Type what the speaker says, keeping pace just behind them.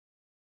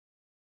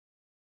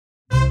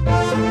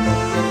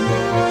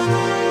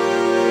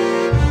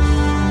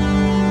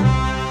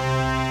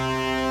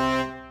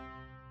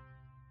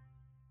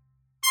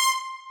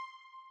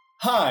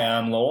Hi,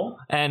 I'm Lowell.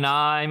 And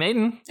I'm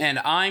Aiden. And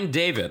I'm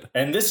David.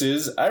 And this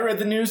is I Read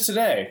the News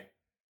Today.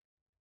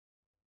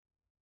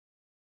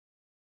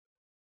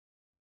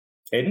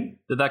 Aiden?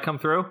 Did that come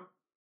through?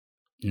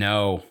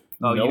 No.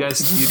 Oh, Nope.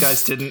 you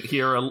guys didn't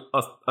hear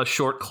a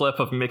short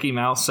clip of Mickey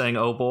Mouse saying,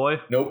 "Oh boy"?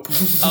 Nope.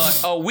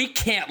 We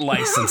can't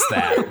license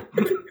that.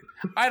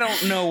 I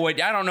don't know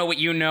what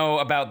you know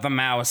about the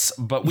mouse,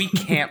 but we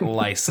can't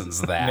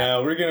license that.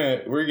 No, we're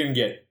gonna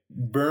get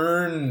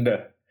burned.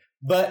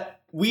 But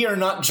we are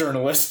not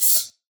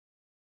journalists.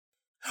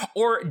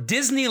 Or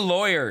Disney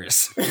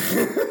lawyers.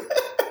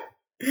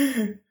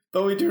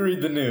 But we do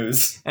read the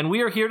news. And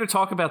we are here to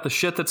talk about the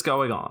shit that's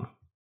going on.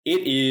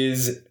 It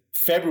is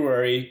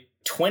February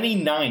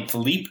 29th,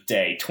 Leap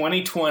Day,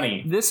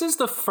 2020. This is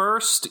the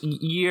first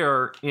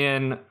year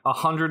in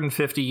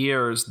 150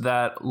 years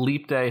that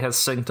Leap Day has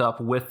synced up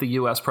with the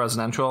U.S.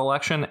 presidential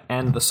election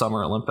and the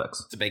Summer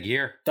Olympics. It's a big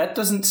year. That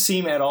doesn't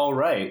seem at all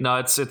right. No,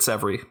 it's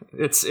every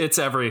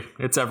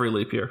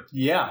leap year.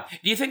 Yeah.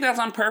 Do you think that's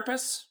on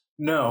purpose?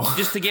 No.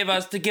 Just to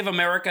give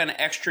America an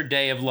extra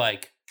day of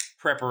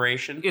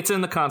preparation? It's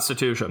in the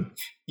Constitution.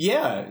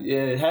 Yeah,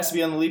 it has to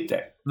be on the Leap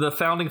Day. The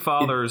Founding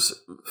Fathers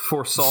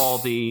foresaw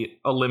the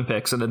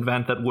Olympics, an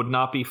event that would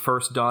not be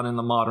first done in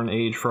the modern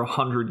age for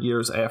 100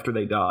 years after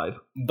they died.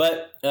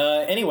 But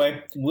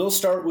anyway, we'll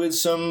start with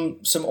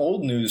some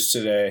old news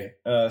today.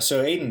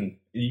 So Aiden,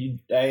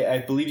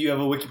 I believe you have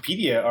a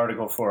Wikipedia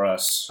article for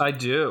us. I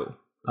do,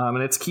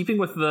 and it's keeping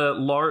with the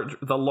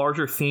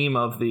larger theme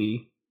of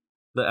the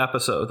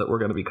episode that we're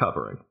going to be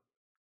covering.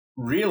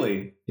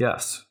 Really?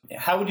 Yes.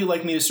 How would you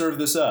like me to serve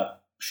this up?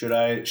 Should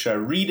I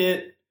read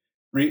it?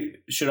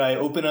 Should I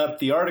open up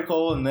the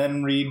article and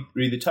then read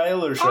the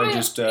title, or should I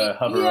just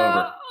hover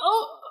over?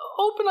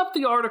 Open up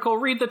the article,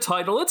 read the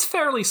title. It's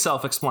fairly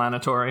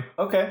self-explanatory.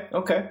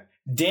 Okay.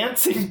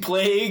 Dancing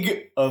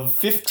Plague of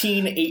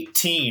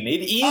 1518.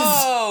 It is.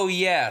 Oh,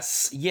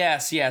 yes.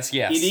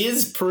 It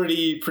is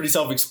pretty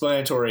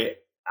self-explanatory.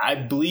 I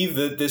believe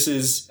that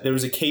there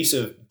was a case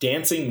of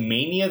dancing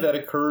mania that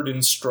occurred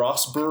in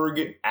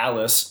Strasbourg,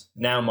 Alsace,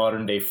 now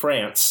modern day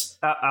France.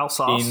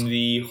 Alsace. In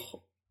the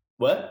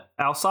what?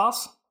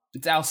 Alsace?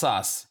 It's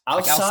Alsace.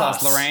 Alsace. Like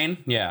Alsace-Lorraine?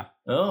 Yeah.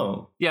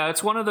 Oh. Yeah,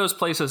 it's one of those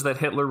places that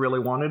Hitler really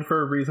wanted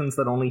for reasons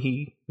that only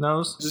he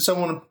knows. Does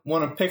someone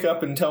want to pick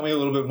up and tell me a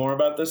little bit more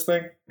about this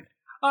thing?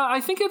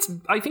 I think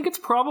it's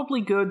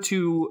probably good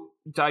to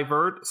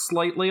divert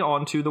slightly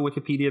onto the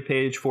Wikipedia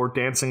page for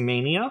Dancing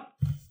Mania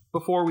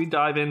before we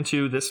dive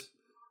into this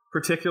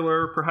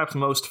particular, perhaps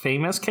most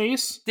famous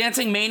case.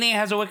 Dancing Mania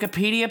has a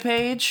Wikipedia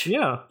page?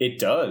 Yeah. It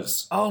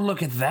does. Oh,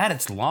 look at that.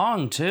 It's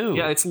long, too.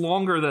 Yeah, it's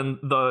longer than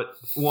the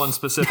one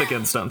specific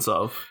instance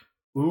of.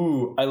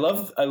 Ooh, I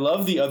love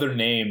the other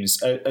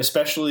names,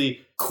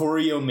 especially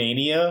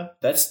Choreomania.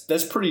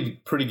 That's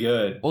pretty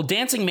good. Well,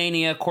 Dancing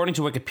Mania, according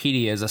to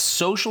Wikipedia, is a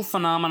social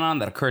phenomenon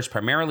that occurs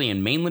primarily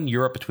in mainland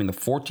Europe between the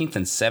 14th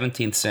and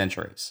 17th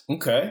centuries.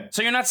 Okay.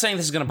 So you're not saying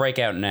this is going to break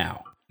out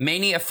now.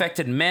 Mania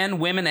affected men,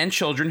 women, and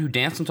children who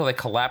danced until they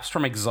collapsed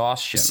from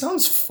exhaustion.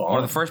 Sounds fun.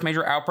 One of the first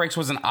major outbreaks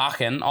was in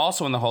Aachen,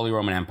 also in the Holy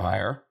Roman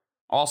Empire,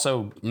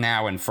 also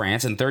now in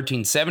France in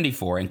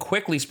 1374, and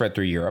quickly spread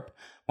through Europe.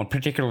 One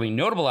particularly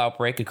notable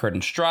outbreak occurred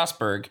in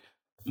Strasbourg,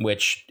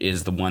 which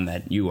is the one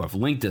that you have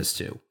linked us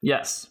to.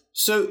 Yes.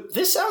 So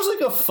this sounds like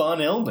a fun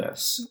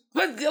illness.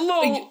 But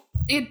hello,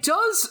 It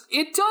does,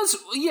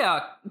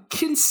 yeah,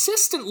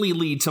 consistently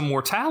lead to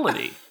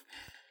mortality.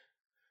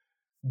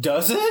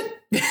 Does it?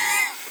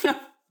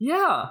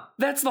 Yeah.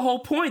 that's the whole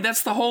point.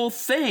 That's the whole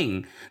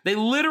thing. They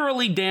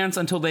literally dance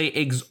until they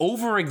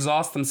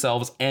overexhaust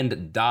themselves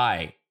and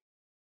die.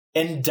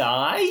 And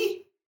die?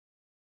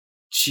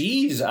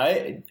 Jeez,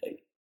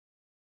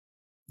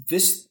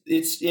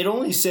 it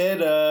only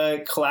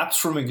said collapse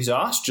from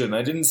exhaustion.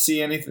 I didn't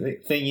see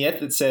anything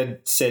yet that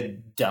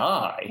said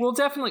die. We'll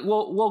definitely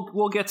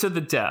we'll get to the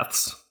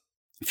deaths.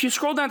 If you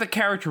scroll down to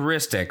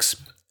characteristics,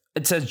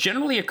 it says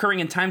generally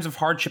occurring in times of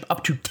hardship,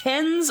 up to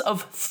tens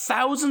of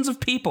thousands of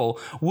people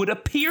would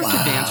appear to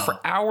dance for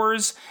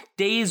hours,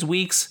 days,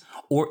 weeks,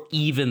 or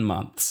even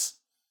months.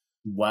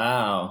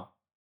 Wow.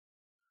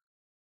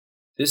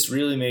 This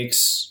really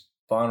makes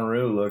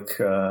Bonnaroo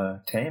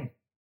look tame.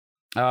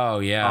 Oh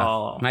yeah,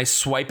 Oh. Nice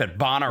swipe at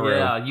Bonnaroo.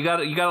 Yeah, you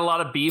got a lot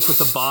of beef with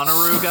the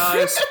Bonnaroo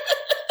guys.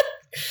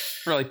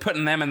 Really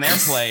putting them in their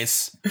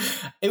place.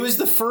 It was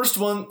the first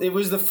one. It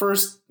was the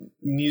first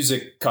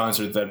music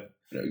concert that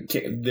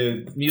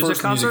the Music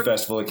first concert? music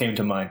festival that came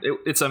to mind.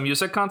 It's a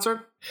music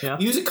concert? Yeah.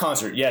 Music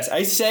concert, yes.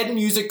 I said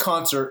music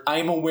concert.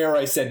 I'm aware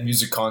I said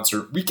music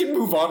concert. We can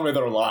move on with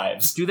our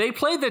lives. Do they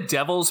play the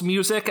devil's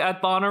music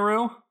at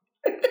Bonnaroo?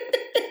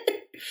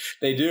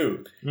 They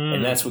do.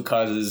 And that's what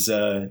causes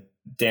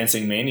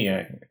dancing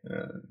mania,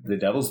 the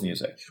devil's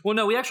music. Well,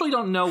 no, we actually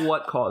don't know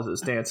what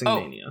causes dancing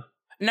mania.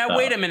 Now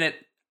wait a minute.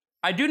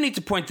 I do need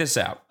to point this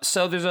out.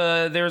 So there's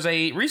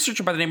a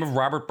researcher by the name of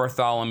Robert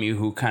Bartholomew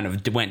who kind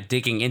of went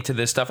digging into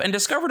this stuff and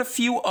discovered a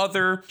few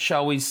other,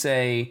 shall we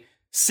say,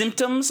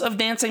 symptoms of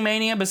dancing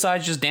mania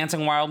besides just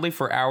dancing wildly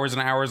for hours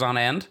and hours on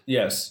end.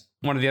 Yes.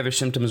 One of the other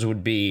symptoms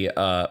would be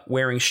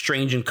wearing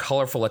strange and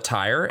colorful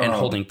attire and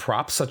holding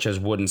props such as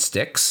wooden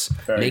sticks,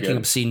 making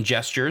obscene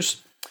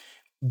gestures,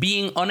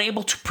 being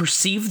unable to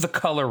perceive the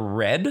color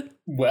red,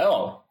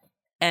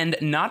 and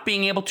not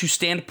being able to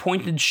stand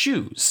pointed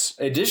shoes.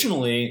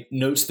 Additionally,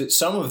 notes that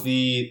some of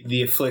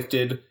the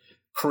afflicted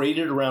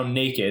paraded around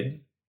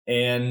naked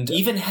and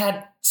even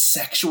had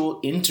sexual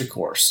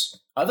intercourse.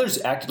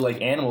 Others acted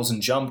like animals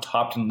and jumped,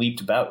 hopped, and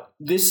leaped about.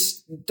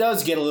 This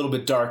does get a little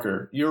bit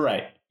darker. You're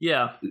right.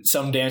 Yeah.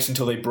 Some danced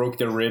until they broke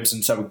their ribs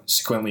and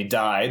subsequently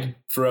died.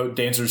 Throughout,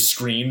 dancers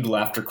screamed,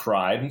 laughter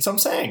cried, and some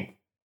sang.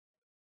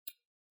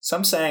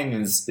 Some sang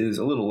is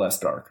a little less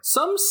dark.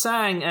 Some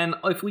sang, and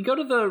if we go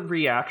to the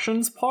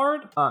reactions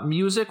part,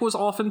 music was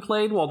often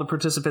played while the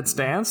participants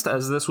danced,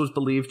 as this was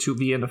believed to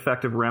be an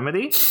effective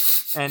remedy.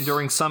 And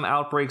during some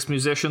outbreaks,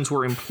 musicians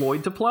were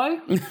employed to play.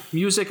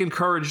 Music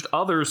encouraged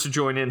others to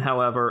join in,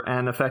 however,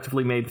 and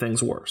effectively made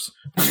things worse.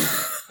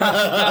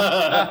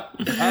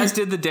 As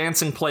did the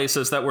dancing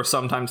places that were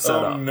sometimes set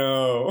up. Oh,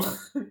 no.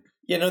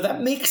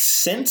 That makes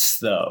sense,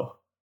 though.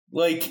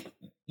 Like,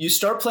 you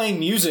start playing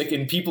music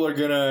and people are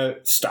gonna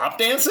stop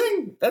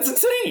dancing? That's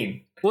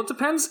insane. Well,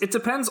 it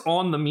depends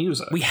on the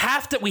music.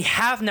 Listen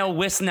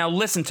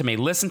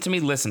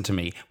to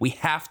me. We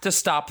have to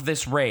stop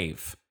this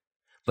rave.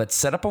 Let's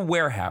set up a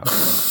warehouse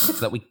so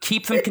that we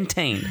keep them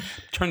contained.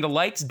 Turn the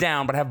lights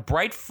down, but have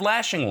bright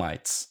flashing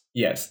lights.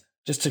 Yes.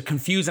 Just to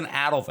confuse and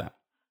addle them.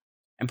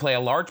 And play a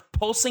large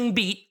pulsing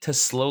beat to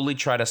slowly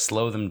try to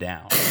slow them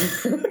down.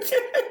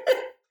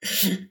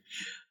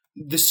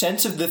 The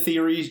sense of the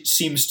theory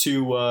seems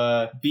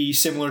to be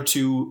similar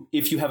to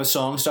if you have a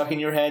song stuck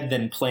in your head,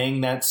 then playing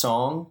that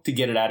song to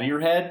get it out of your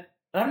head.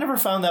 And I've never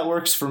found that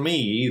works for me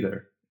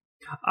either.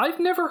 I've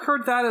never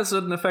heard that as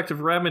an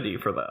effective remedy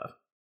for that.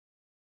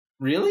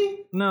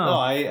 Really? No. Oh,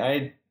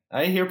 I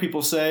hear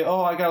people say,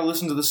 I gotta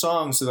listen to the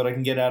song so that I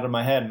can get it out of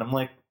my head. And I'm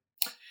like,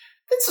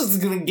 this is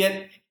gonna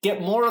get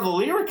more of the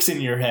lyrics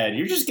in your head.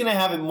 You're just gonna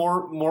have it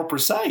more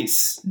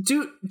precise.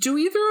 Do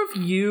either of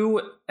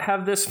you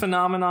have this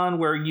phenomenon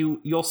where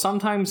you'll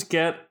sometimes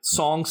get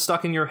songs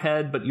stuck in your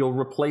head, but you'll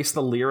replace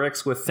the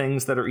lyrics with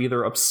things that are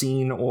either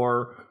obscene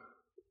or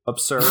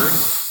absurd?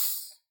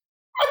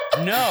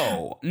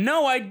 No,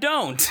 I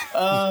don't.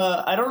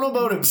 I don't know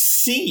about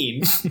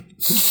obscene.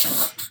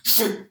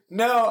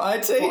 No,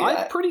 I'd say... Well,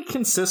 I pretty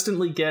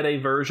consistently get a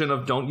version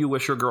of Don't You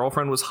Wish Your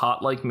Girlfriend Was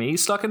Hot Like Me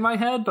stuck in my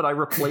head, but I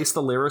replace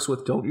the lyrics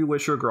with Don't You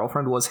Wish Your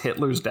Girlfriend Was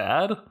Hitler's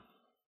Dad?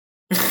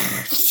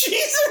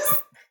 Jesus!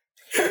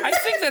 I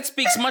think that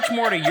speaks much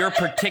more to your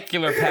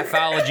particular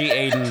pathology,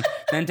 Aiden,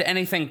 than to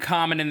anything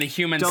common in the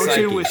human psyche. Don't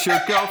you wish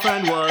your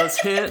girlfriend was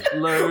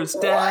Hitler's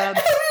dad?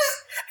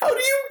 How do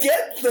you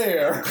get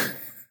there?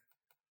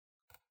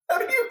 How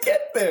do you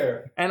get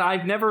there? And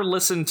I've never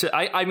listened to...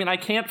 I mean, I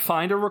can't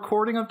find a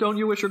recording of Don't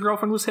You Wish Your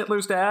Girlfriend Was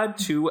Hitler's Dad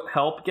to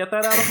help get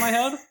that out of my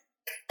head.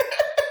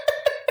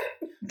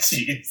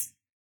 Jeez.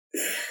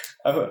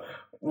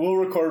 We'll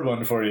record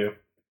one for you.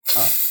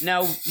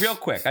 Now, real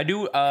quick, I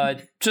do,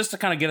 just to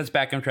kind of get us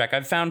back on track,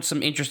 I've found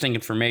some interesting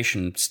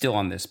information still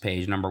on this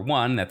page. Number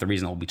one, that the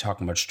reason we'll be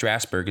talking about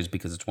Strasbourg is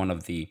because it's one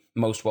of the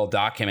most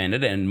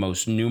well-documented and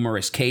most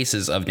numerous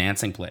cases of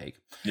dancing plague.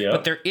 Yep.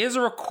 But there is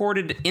a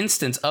recorded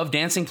instance of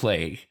dancing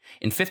plague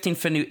in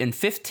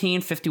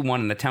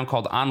 1551 in a town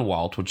called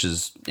Anwalt, which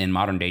is in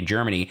modern-day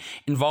Germany,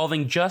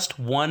 involving just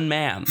one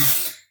man.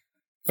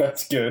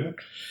 That's good.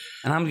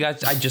 And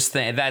I just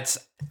think that's...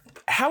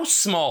 How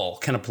small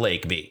can a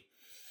plague be?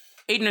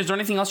 Aiden, is there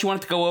anything else you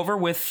wanted to go over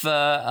with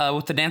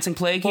the Dancing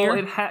Plague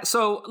here?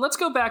 So let's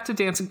go back to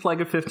Dancing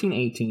Plague of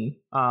 1518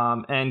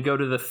 and go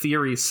to the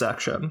theories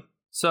section.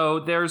 So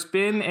there's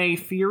been a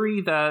theory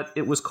that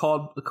it was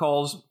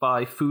caused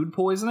by food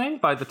poisoning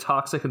by the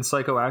toxic and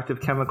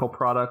psychoactive chemical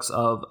products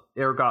of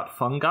ergot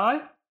fungi.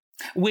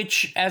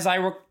 Which, as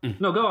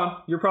No, go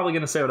on. You're probably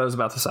going to say what I was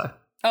about to say.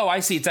 Oh,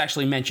 I see. It's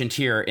actually mentioned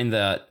here in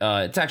the.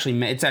 It's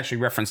actually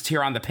referenced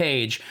here on the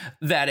page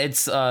that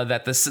it's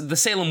that the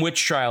Salem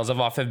witch trials have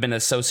often been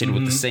associated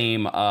with the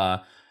same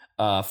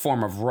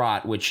form of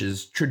rot, which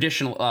is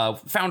traditional,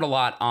 found a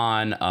lot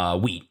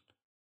on wheat.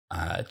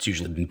 It's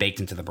usually been baked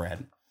into the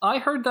bread. I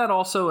heard that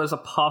also as a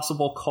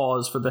possible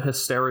cause for the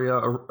hysteria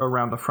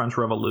around the French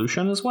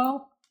Revolution as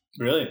well.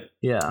 Really?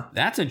 Yeah,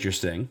 that's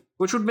interesting.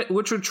 Which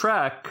would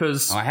track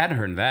because I hadn't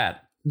heard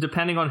that.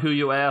 Depending on who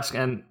you ask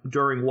and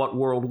during what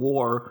world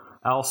war,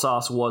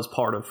 Alsace was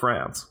part of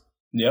France.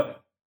 Yep.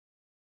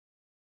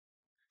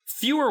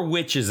 Fewer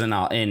witches in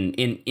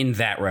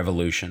that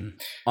revolution,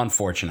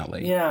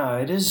 unfortunately. Yeah,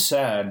 it is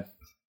sad.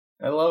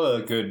 I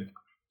love a good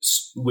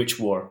witch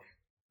war.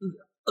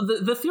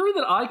 The theory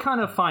that I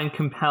kind of find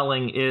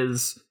compelling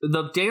is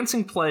the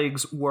dancing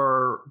plagues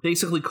were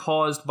basically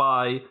caused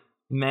by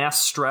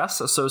mass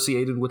stress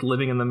associated with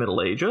living in the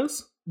Middle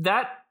Ages.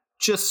 That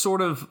just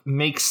sort of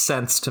makes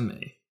sense to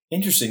me.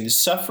 Interesting. The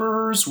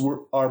sufferers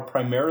are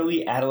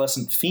primarily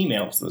adolescent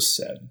females, this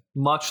said.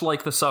 Much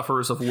like the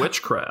sufferers of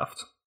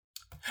witchcraft.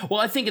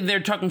 Well, I think they're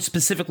talking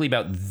specifically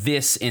about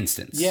this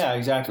instance. Yeah,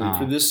 exactly.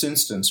 For this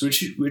instance,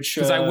 which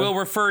because I will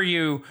refer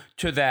you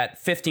to that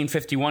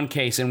 1551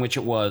 case in which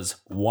it was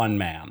one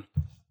man.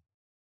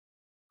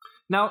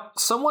 Now,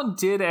 someone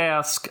did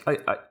ask,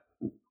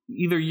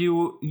 either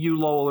you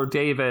Lowell, or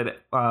David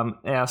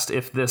asked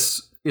if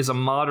this is a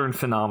modern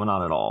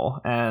phenomenon at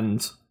all.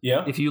 And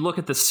if you look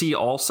at the See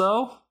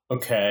Also,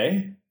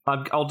 okay,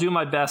 I'll do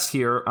my best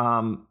here.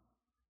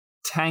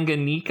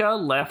 Tanganyika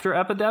laughter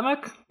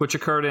epidemic, which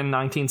occurred in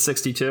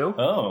 1962.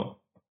 Oh,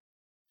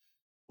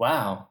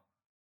 wow.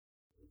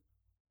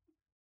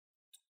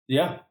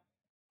 Yeah.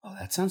 Oh,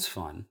 that sounds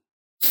fun.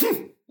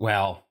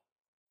 Well,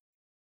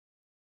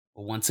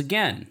 once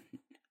again,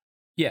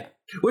 yeah.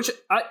 Which,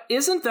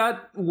 isn't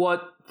that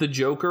what the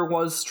Joker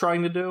was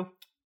trying to do?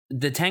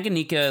 The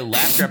Tanganyika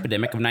laughter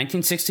epidemic of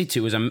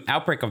 1962 is an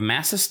outbreak of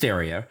mass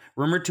hysteria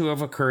rumored to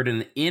have occurred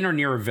in or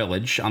near a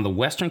village on the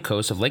western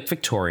coast of Lake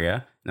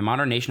Victoria, the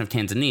modern nation of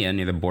Tanzania,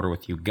 near the border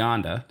with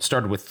Uganda.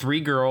 Started with 3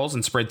 girls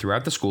and spread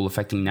throughout the school,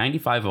 affecting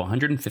 95 of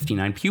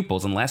 159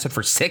 pupils, and lasted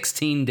for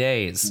 16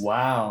 days.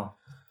 Wow.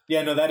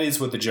 Yeah, no, that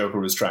is what the Joker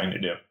was trying to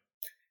do.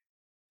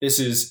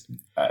 This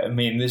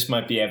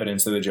might be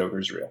evidence that the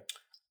Joker's real.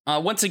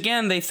 Once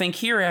again, they think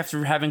here,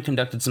 after having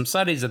conducted some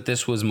studies, that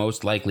this was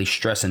most likely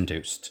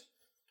stress-induced.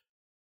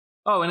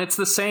 Oh, and it's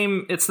the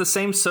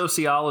same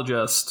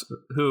sociologist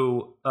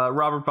who,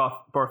 Robert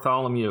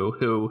Bartholomew,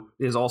 who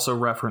is also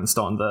referenced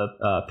on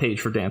the page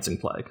for Dancing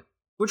Plague,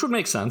 which would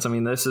make sense. I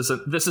mean, this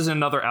is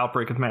another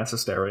outbreak of mass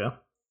hysteria.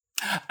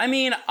 I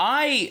mean,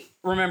 I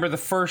remember the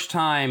first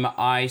time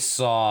I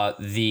saw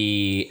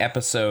the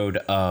episode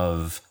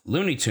of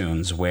Looney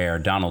Tunes where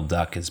Donald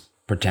Duck is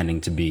pretending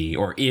to be,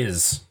 or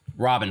is,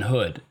 Robin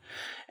Hood.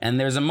 And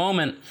there's a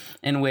moment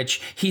in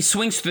which he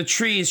swings through the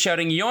trees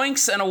shouting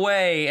yoinks and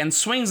away, and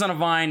swings on a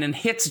vine and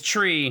hits a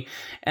tree,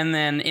 and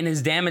then in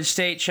his damaged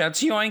state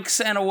shouts yoinks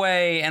and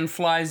away and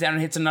flies down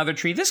and hits another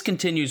tree. This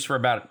continues for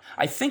about,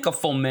 I think, a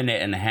full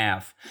minute and a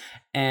half.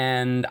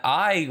 And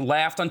I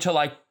laughed until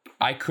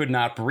I could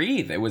not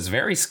breathe. It was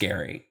very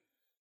scary,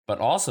 but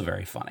also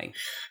very funny.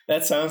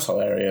 That sounds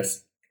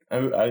hilarious.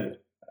 I'd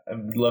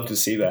love to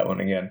see that one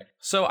again.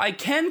 So I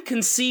can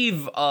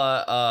conceive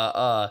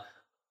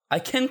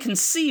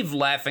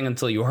laughing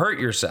until you hurt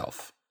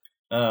yourself.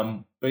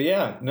 But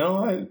yeah,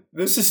 no,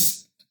 this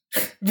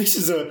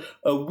is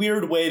a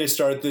weird way to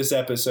start this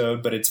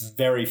episode, but it's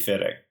very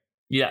fitting.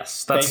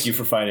 Yes. Thank you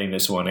for finding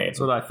this one, Abe. That's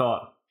what I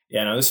thought.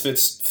 Yeah, no, this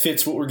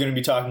fits what we're going to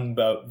be talking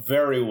about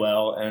very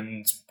well.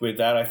 And with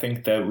that, I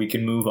think that we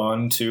can move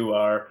on to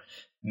our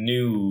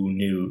new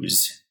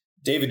news.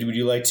 David, would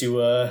you like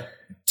to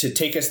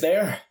take us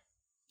there?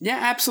 Yeah,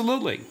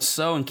 absolutely.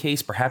 So in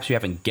case perhaps you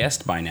haven't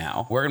guessed by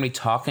now, we're going to be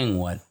talking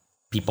what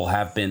people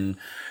have been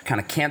kind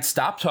of can't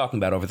stop talking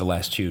about over the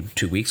last two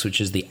weeks,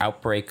 which is the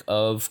outbreak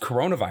of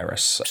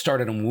coronavirus.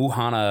 Started in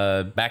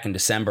Wuhan back in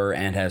December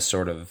and has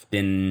sort of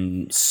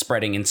been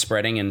spreading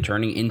and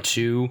turning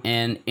into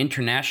an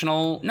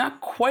international,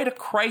 not quite a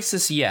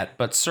crisis yet,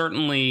 but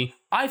certainly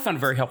I found it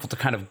very helpful to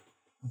kind of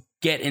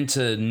get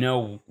into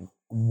know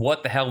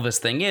what the hell this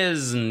thing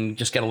is and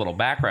just get a little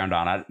background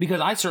on it. Because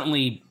I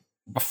certainly,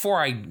 before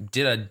I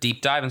did a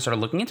deep dive and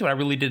started looking into it, I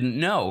really didn't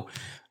know.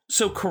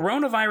 So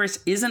coronavirus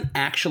isn't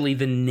actually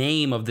the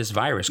name of this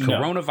virus. No.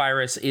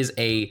 Coronavirus is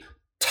a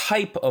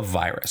type of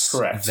virus.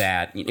 Correct.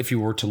 That, if you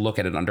were to look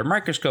at it under a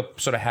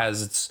microscope, sort of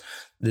has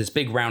this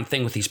big round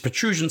thing with these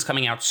protrusions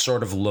coming out,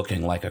 sort of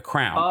looking like a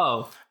crown.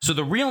 Oh. So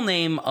the real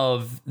name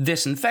of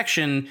this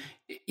infection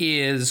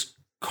is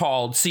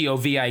called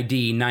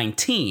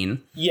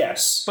COVID-19.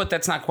 Yes. But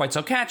that's not quite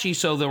so catchy,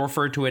 so they'll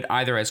refer to it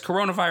either as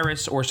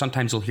coronavirus, or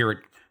sometimes you'll hear it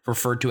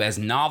referred to as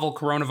novel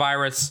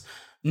coronavirus.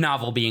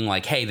 Novel being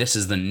like, hey, this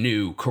is the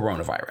new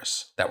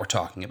coronavirus that we're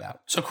talking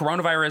about. So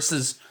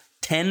coronaviruses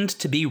tend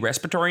to be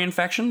respiratory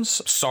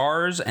infections.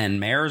 SARS and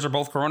MERS are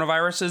both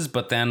coronaviruses,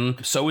 but then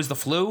so is the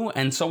flu,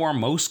 and so are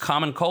most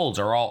common colds,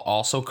 are all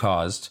also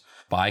caused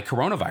by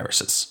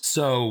coronaviruses.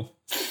 So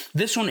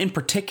this one in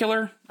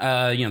particular,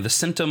 the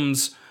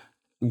symptoms,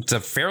 it's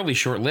a fairly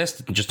short list.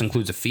 It just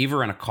includes a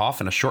fever and a cough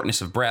and a shortness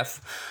of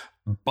breath.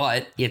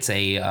 But it's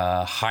a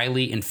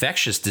highly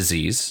infectious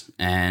disease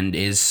and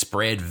is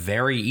spread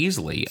very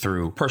easily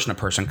through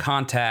person-to-person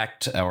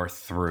contact or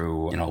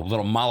through,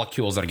 little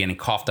molecules that are getting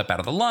coughed up out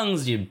of the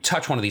lungs. You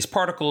touch one of these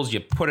particles, you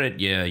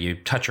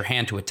touch your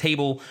hand to a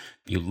table,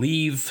 you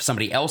leave,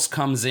 somebody else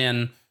comes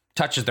in,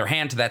 touches their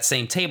hand to that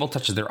same table,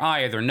 touches their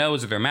eye or their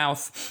nose or their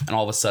mouth, and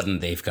all of a sudden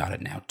they've got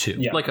it now too.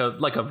 Yeah. Like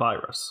a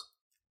virus.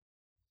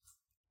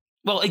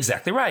 Well,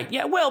 exactly right.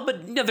 Yeah, well,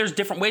 but there's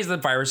different ways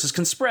that viruses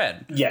can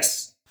spread.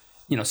 Yes.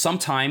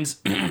 Sometimes,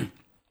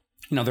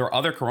 there are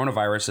other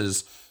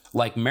coronaviruses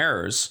like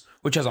MERS,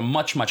 which has a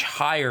much, much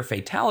higher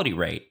fatality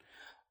rate,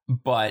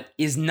 but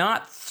is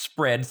not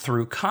spread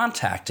through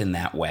contact in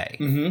that way.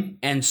 Mm-hmm.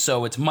 And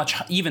so it's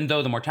even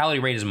though the mortality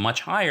rate is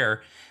much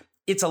higher,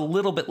 it's a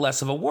little bit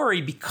less of a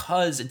worry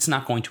because it's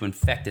not going to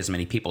infect as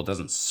many people. It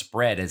doesn't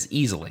spread as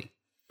easily.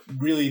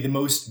 Really, the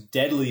most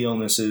deadly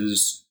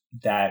illnesses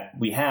that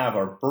we have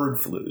are bird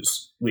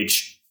flus,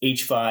 which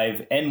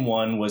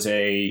H5N1 was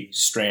a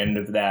strand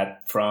of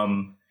that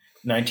from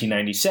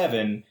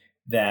 1997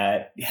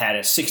 that had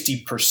a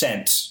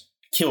 60%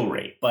 kill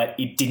rate, but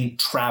it didn't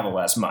travel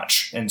as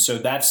much. And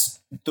so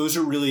those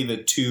are really the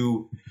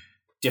two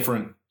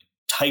different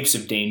types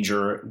of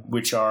danger,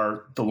 which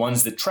are the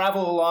ones that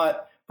travel a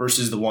lot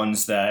versus the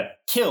ones that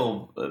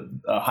kill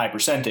a high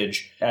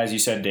percentage. As you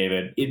said,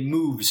 David, it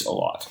moves a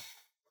lot.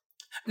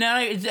 Now,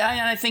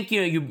 I think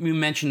you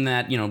mentioned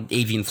that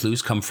avian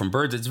flus come from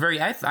birds. It's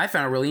I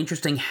found it really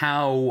interesting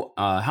how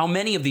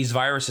many of these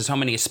viruses, how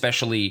many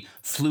especially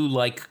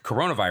flu-like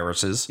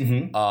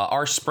coronaviruses,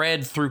 are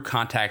spread through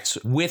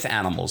contacts with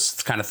animals.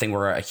 It's the kind of thing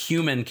where a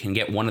human can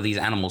get one of these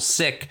animals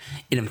sick,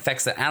 it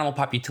infects the animal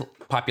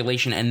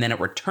population, and then it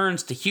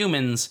returns to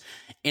humans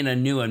in a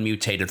new and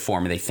mutated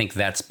form. And they think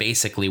that's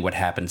basically what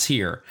happens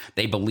here.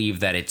 They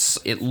believe that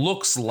it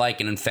looks like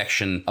an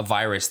infection, a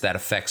virus that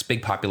affects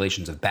big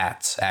populations of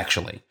bats,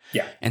 actually.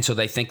 Yeah. And so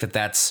they think that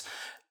that's,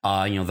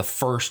 the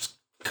first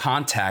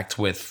contact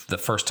with the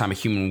first time a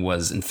human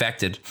was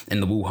infected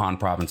in the Wuhan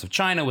province of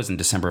China was in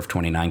December of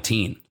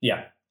 2019.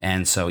 Yeah.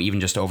 And so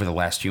even just over the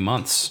last few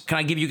months. Can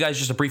I give you guys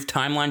just a brief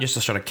timeline just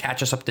to sort of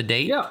catch us up to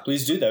date? Yeah,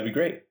 please do. That'd be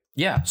great.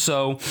 Yeah,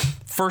 so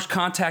first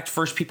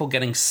people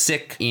getting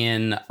sick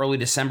in early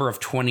December of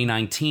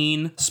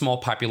 2019. Small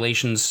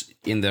populations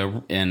in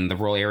the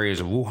rural areas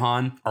of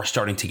Wuhan are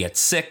starting to get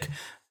sick.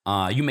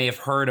 You may have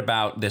heard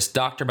about this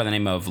doctor by the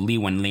name of Li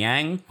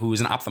Wenliang, who is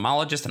an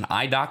ophthalmologist, an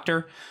eye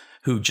doctor,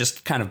 who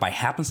just kind of by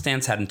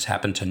happenstance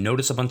happened to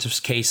notice a bunch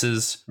of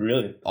cases.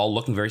 Really? All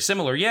looking very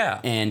similar, yeah.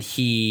 And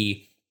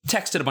he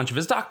texted a bunch of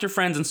his doctor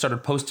friends and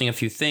started posting a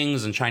few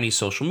things in Chinese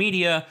social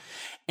media.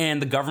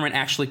 And the government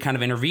actually kind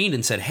of intervened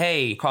and said,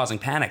 hey, causing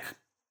panic.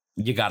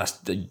 You gotta,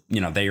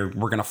 we're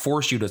going to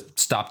force you to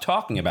stop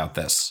talking about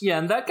this. Yeah,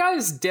 and that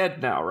guy's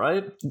dead now,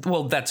 right?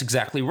 Well, that's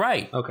exactly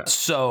right. Okay.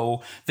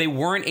 So they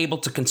weren't able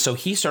to, so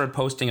he started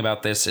posting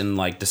about this in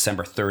like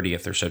December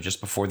 30th or so,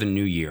 just before the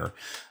new year.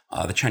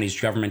 The Chinese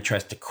government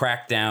tries to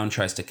crack down,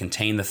 tries to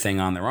contain the thing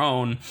on their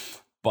own,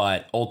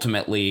 but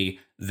ultimately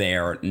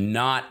they're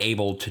not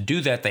able to do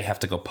that. They have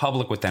to go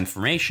public with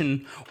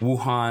information.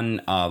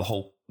 Wuhan,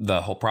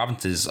 the whole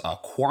province is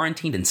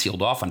quarantined and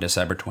sealed off on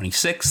December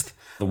 26th.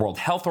 The World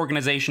Health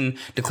Organization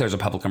declares a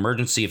public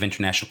emergency of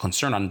international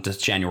concern on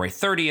January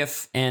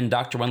 30th, and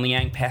Dr.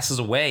 Wenliang passes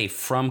away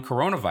from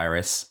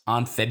coronavirus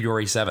on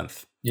February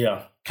 7th.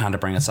 Yeah. Kind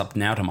of bring us up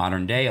now to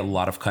modern day. A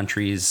lot of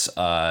countries,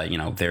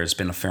 there's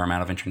been a fair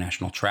amount of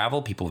international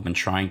travel. People have been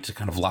trying to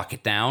kind of lock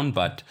it down,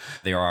 but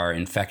there are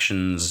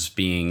infections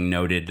being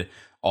noted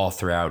all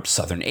throughout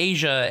Southern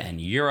Asia and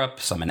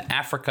Europe, some in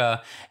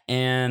Africa,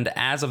 and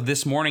as of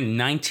this morning,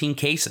 19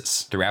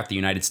 cases throughout the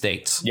United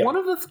States. Yep. One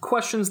of the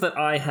questions that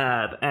I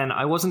had, and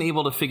I wasn't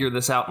able to figure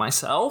this out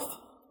myself,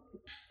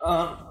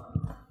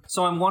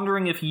 so I'm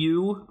wondering if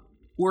you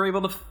were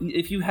able to,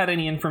 if you had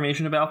any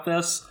information about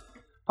this.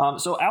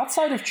 So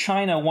outside of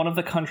China, one of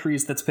the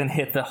countries that's been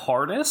hit the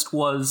hardest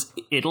was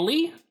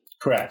Italy.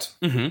 Correct.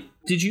 Mm-hmm.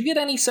 Did you get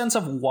any sense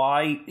of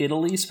why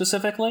Italy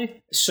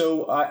specifically?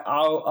 So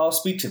I'll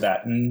speak to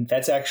that, and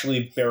that's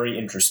actually very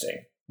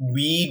interesting.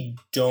 We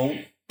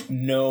don't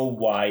know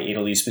why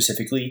Italy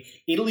specifically.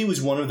 Italy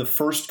was one of the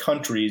first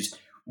countries,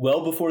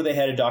 well before they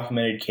had a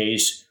documented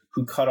case,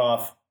 who cut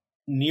off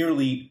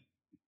nearly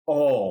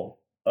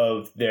all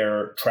of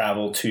their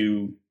travel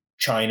to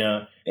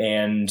China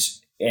and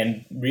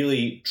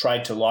really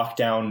tried to lock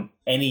down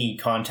any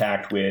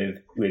contact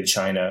with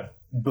China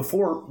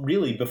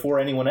before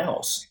anyone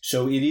else.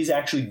 So it is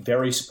actually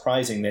very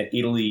surprising that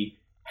Italy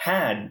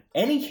had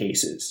any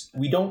cases.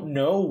 We don't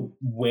know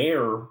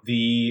where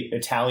the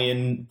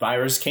Italian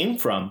virus came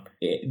from.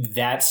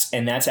 That's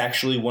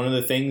actually one of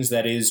the things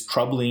that is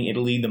troubling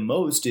Italy the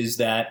most, is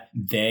that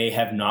they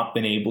have not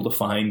been able to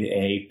find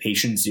a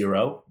patient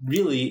zero,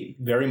 really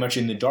very much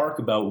in the dark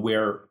about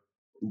where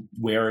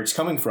it's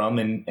coming from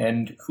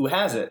and who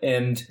has it.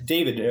 And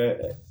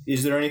David,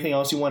 is there anything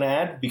else you want to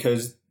add?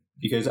 Because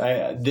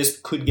this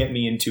could get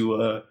me into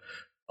a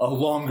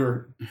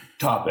longer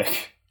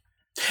topic.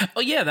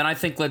 Oh yeah, then I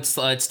think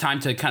it's time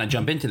to kind of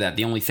jump into that.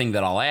 The only thing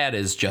that I'll add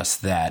is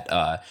just that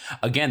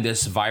again,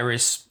 this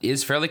virus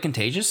is fairly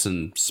contagious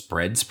and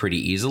spreads pretty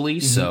easily.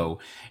 Mm-hmm. So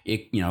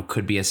it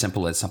could be as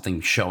simple as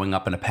something showing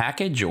up in a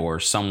package, or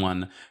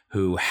someone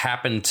who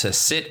happened to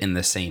sit in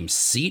the same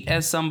seat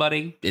as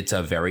somebody. It's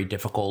a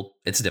difficult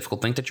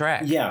thing to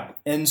track. Yeah,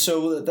 and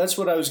so that's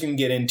what I was going to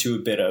get into a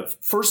bit of.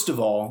 First of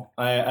all,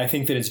 I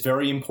think that it's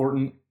very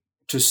important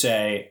to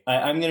say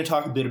I'm going to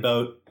talk a bit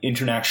about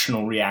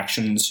international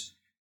reactions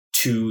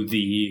to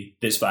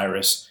this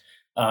virus.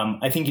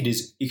 I think it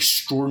is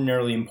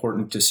extraordinarily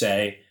important to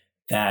say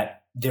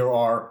that there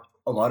are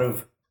a lot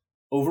of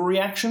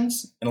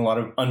overreactions and a lot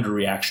of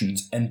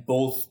underreactions, and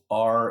both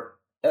are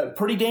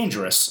pretty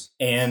dangerous.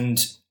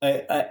 And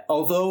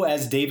although,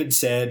 as David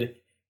said,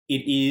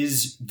 it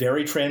is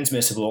very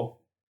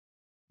transmissible,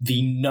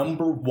 the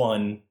number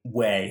one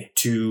way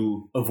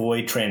to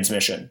avoid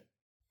transmission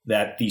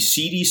that the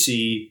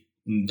CDC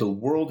the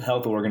World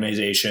Health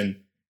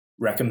Organization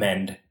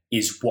recommend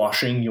is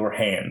washing your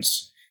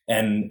hands.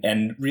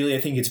 And really,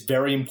 I think it's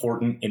very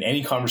important in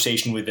any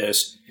conversation with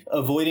this.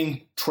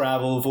 Avoiding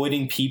travel,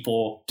 avoiding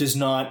people does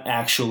not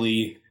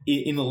actually,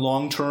 in the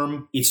long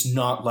term, it's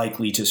not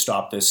likely to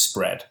stop this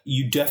spread.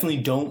 You definitely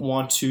don't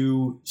want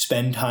to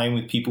spend time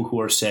with people who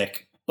are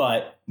sick,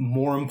 but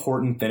more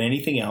important than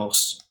anything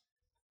else,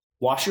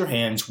 wash your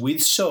hands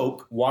with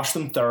soap, wash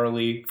them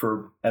thoroughly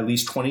for at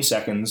least 20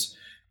 seconds.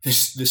 The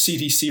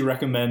CDC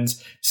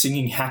recommends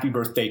singing happy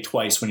birthday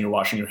twice when you're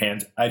washing your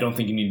hands. I don't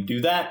think you need to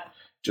do that.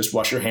 Just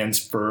wash your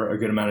hands for a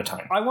good amount of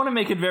time. I want to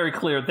make it very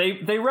clear.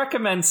 They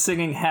recommend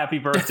singing happy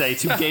birthday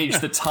to gauge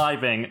the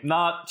timing,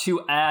 not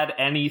to add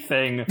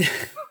anything.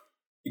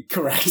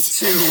 Correct.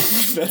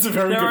 That's a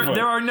very good point.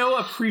 There are no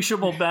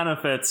appreciable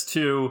benefits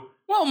to...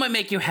 Well, it might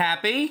make you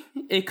happy.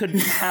 It could...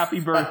 happy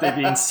birthday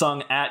being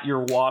sung at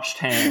your washed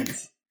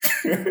hands.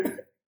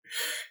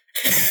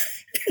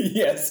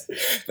 Yes,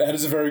 that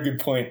is a very good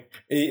point.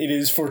 It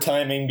is for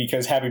timing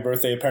because happy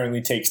birthday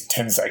apparently takes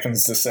 10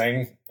 seconds to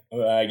sing.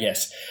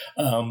 Yes,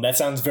 that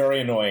sounds very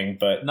annoying,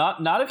 but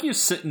not if you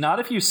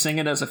sing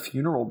it as a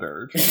funeral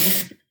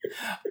dirge.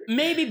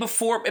 Maybe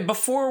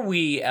before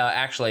we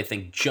actually, I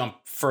think, jump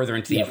further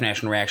into the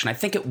international reaction, I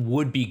think it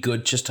would be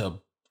good just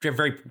to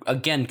very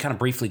again kind of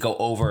briefly go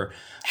over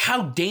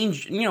how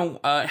dangerous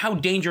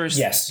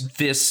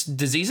this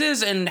disease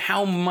is and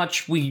how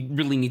much we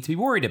really need to be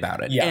worried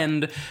about it.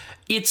 And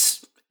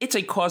it's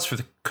a cause for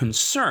the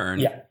concern.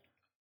 Yeah.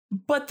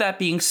 But that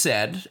being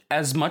said,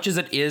 as much as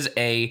it is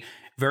a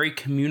very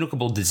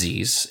communicable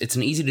disease, it's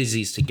an easy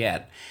disease to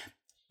get,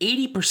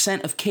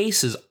 80% of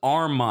cases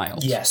are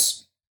mild.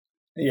 Yes.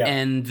 Yeah.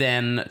 And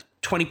then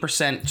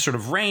 20% sort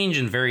of range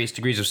in various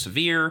degrees of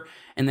severe.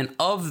 And then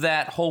of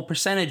that whole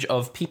percentage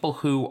of people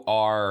who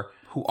are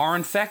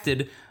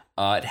infected,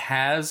 it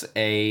has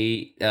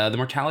the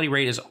mortality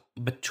rate is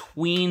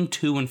between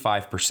 2 and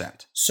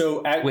 5%.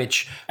 So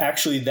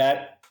actually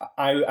that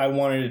I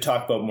wanted to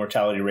talk about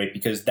mortality rate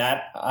because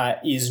that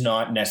is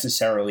not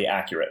necessarily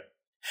accurate.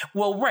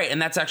 Well, right,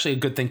 and that's actually a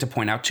good thing to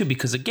point out too,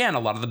 because again, a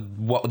lot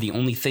of the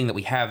only thing that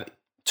we have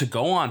to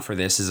go on for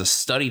this is a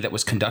study that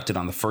was conducted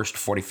on the first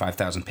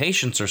 45,000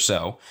 patients or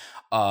so,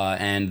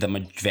 and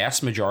the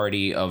vast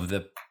majority of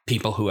the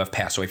people who have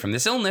passed away from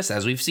this illness,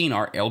 as we've seen,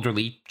 are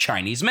elderly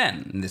Chinese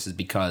men. And this is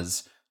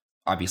because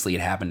obviously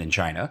it happened in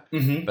China,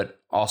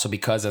 but also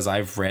because, as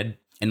I've read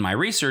in my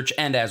research,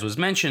 and as was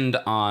mentioned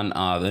on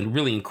the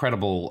really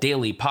incredible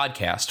daily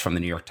podcast from the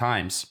New York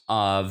Times,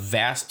 a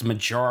vast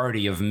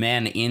majority of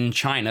men in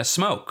China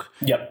smoke.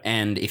 Yep.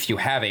 And if you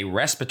have a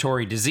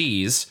respiratory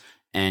disease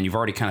and you've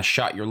already kind of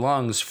shot your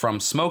lungs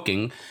from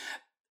smoking,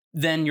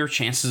 then your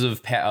chances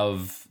of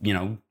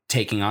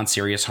taking on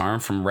serious harm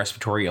from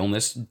respiratory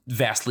illness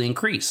vastly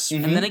increase.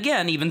 And then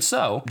again, even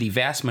so, the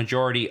vast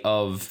majority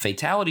of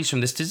fatalities from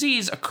this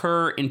disease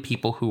occur in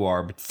people who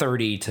are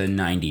 30 to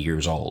 90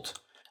 years old.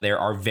 There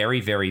are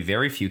very, very,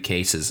 very few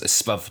cases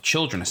of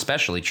children,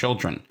 especially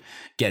children,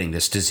 getting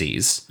this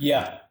disease.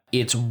 Yeah.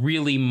 It's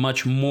really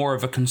much more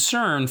of a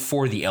concern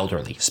for the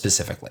elderly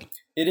specifically.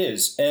 It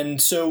is.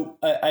 And so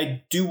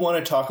I do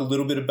want to talk a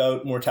little bit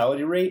about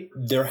mortality rate.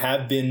 There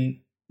have been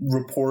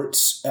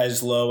reports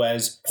as low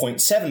as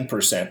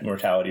 0.7%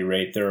 mortality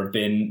rate. There have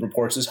been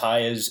reports as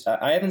high as,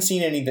 I haven't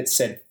seen any that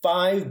said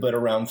 5, but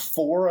around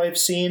 4 I've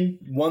seen.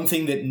 One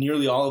thing that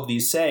nearly all of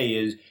these say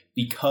is,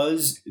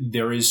 because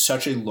there is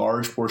such a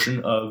large portion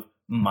of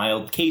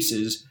mild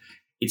cases,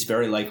 it's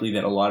very likely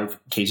that a lot of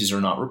cases are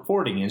not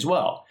reporting as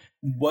well.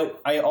 What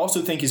I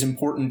also think is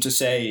important to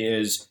say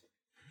is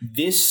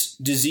this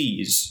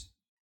disease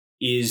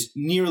is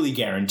nearly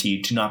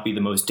guaranteed to not be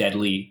the most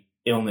deadly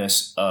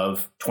illness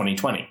of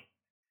 2020.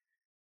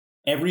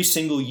 Every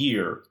single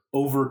year,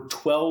 over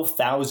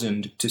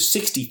 12,000 to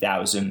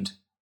 60,000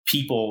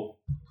 people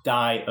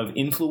die of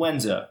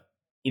influenza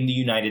in the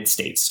United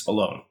States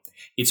alone.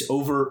 It's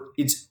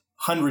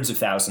hundreds of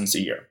thousands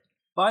a year.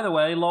 By the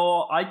way,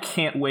 Lowell, I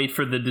can't wait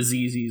for the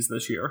Diseases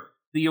this year.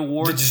 The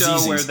award show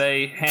where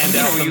they hand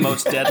out the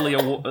most deadly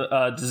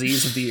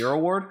disease of the year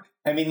award.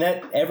 I mean,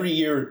 that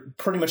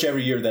pretty much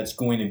every year that's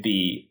going to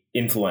be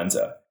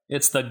influenza.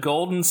 It's the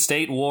Golden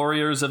State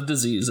Warriors of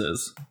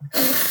diseases.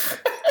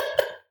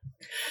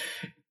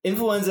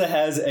 Influenza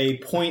has a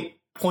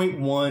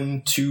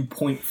 0.1 to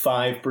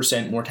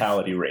 0.5%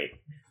 mortality rate.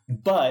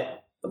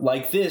 But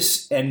like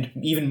this, and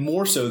even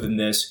more so than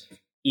this,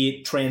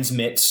 it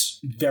transmits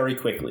very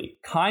quickly.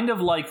 Kind of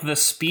like the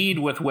speed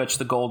with which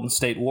the Golden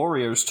State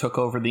Warriors took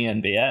over the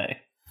NBA.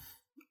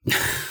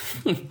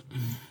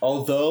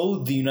 Although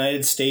the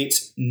United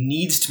States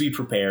needs to be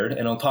prepared,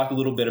 and I'll talk a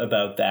little bit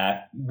about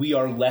that, we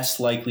are less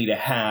likely to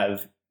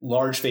have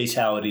large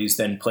fatalities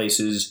than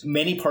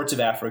many parts of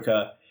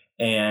Africa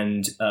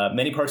and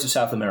many parts of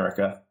South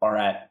America are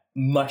at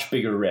much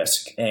bigger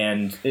risk.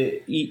 And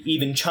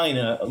even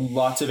China,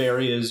 lots of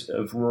areas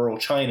of rural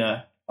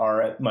China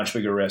are at much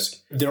bigger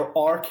risk. There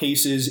are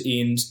cases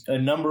in a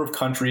number of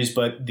countries,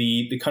 but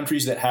the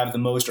countries that have the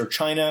most are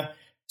China,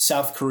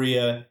 South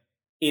Korea,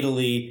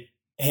 Italy,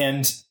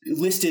 And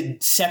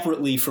listed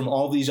separately from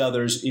all these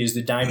others is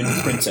the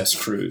Diamond Princess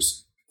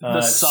cruise.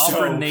 The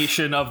sovereign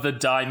nation of the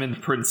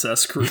Diamond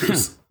Princess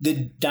cruise.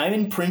 The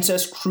Diamond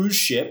Princess cruise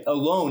ship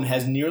alone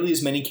has nearly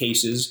as many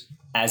cases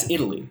as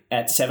Italy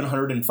at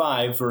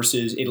 705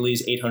 versus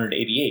Italy's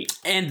 888.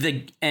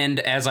 And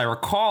as I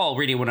recall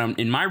reading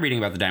in my reading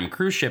about the Diamond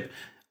cruise ship,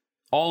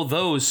 all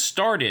those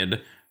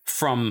started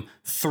from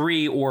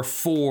 3 or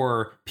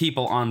 4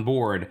 people on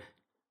board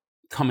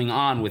coming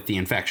on with the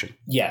infection.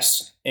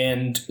 Yes.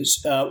 And,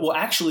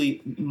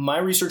 actually, my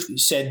research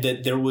said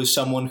that there was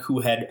someone who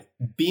had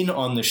been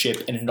on the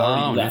ship and had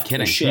already left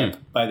the ship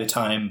by the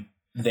time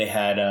they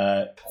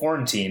had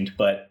quarantined,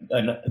 but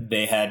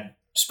they had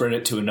spread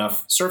it to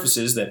enough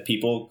surfaces that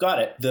people got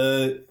it.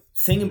 The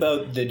thing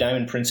about the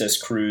Diamond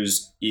Princess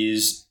cruise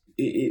is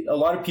a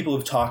lot of people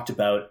have talked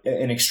about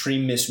an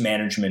extreme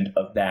mismanagement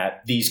of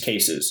these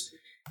cases.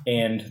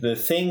 And the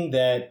thing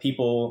that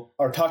people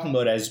are talking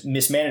about as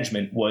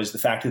mismanagement was the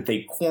fact that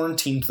they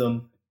quarantined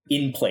them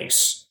in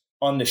place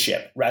on the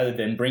ship rather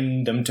than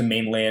bringing them to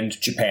mainland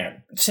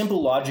Japan.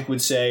 Simple logic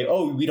would say,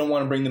 we don't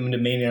want to bring them to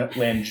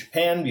mainland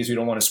Japan because we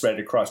don't want to spread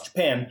it across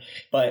Japan.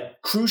 But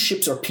cruise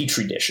ships are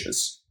petri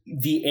dishes.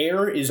 The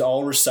air is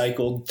all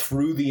recycled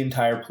through the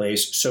entire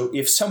place. So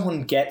if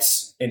someone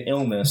gets an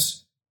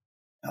illness,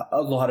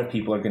 a lot of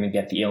people are going to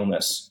get the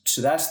illness.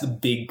 So that's the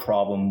big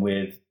problem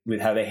with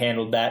how they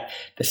handled that.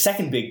 The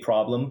second big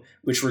problem,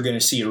 which we're going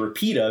to see a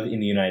repeat of in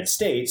the United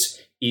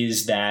States,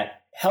 is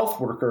that health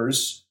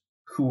workers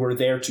who were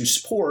there to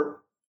support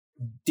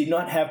did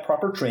not have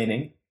proper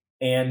training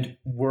and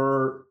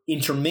were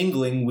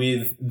intermingling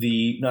with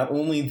not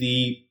only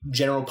the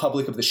general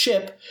public of the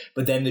ship,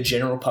 but then the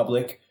general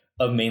public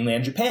of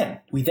mainland Japan.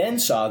 We then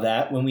saw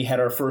that when we had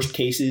our first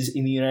cases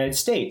in the United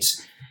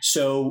States.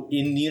 So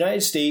in the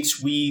United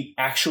States, we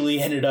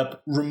actually ended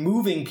up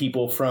removing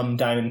people from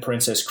Diamond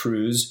Princess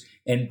cruise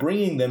and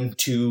bringing them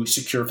to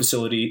secure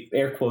facility,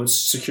 air quotes,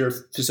 secure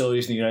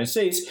facilities in the United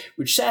States,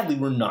 which sadly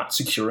were not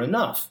secure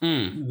enough.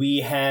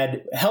 We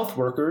had health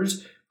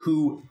workers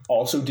who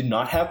also did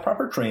not have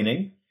proper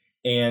training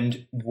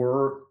and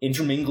were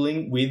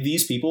intermingling with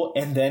these people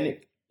and then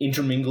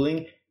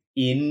intermingling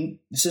in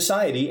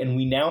society. And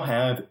we now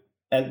have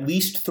at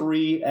least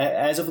 3,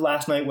 as of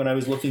last night when I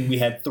was looking, we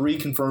had 3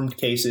 confirmed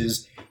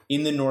cases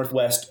in the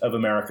Northwest of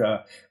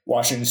America,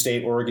 Washington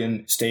State,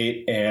 Oregon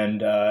State,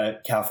 and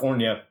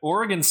California.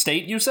 Oregon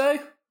State, you say?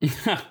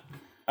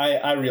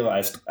 I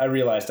realized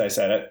I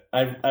said it.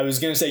 I was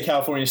going to say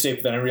California State,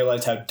 but then I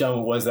realized how dumb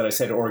it was that I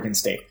said Oregon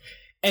State.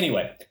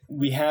 Anyway,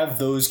 we have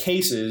those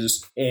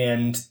cases,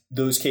 and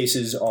those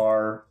cases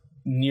are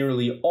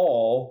nearly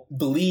all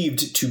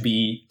believed to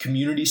be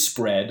community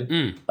spread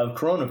of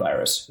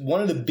coronavirus.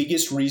 One of the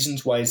biggest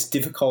reasons why it's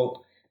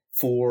difficult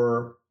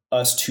for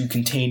us to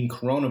contain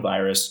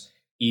coronavirus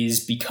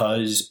is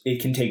because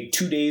it can take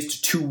 2 days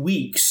to 2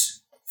 weeks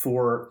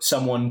for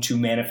someone to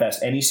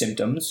manifest any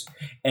symptoms,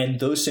 and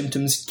those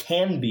symptoms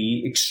can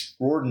be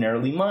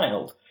extraordinarily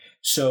mild.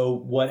 So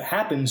what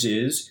happens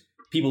is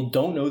people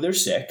don't know they're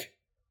sick,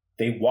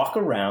 they walk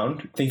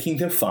around thinking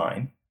they're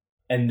fine,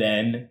 and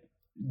then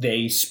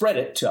they spread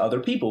it to other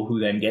people who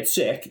then get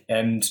sick,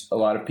 and a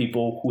lot of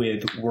people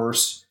with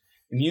worse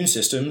immune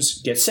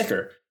systems get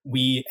sicker.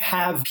 We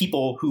have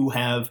people who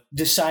have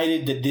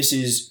decided that this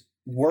is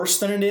worse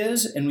than it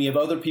is, and we have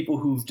other people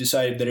who've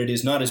decided that it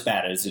is not as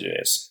bad as it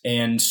is.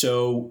 And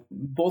so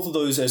both of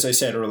those, as I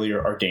said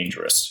earlier, are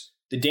dangerous.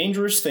 The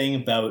dangerous thing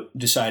about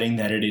deciding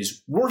that it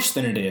is worse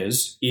than it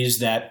is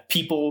that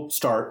people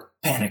start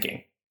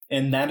panicking.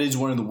 And that is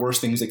one of the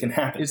worst things that can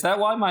happen. Is that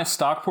why my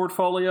stock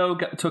portfolio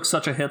took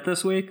such a hit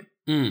this week?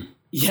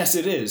 Yes,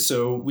 it is.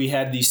 So we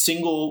had the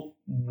single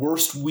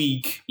worst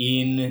week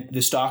in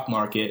the stock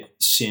market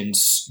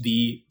since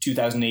the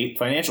 2008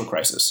 financial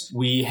crisis.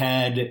 We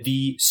had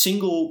the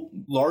single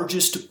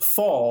largest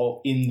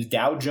fall in the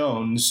Dow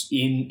Jones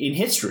in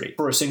history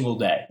for a single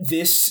day.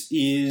 This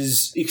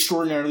is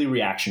extraordinarily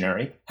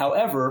reactionary.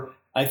 However,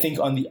 I think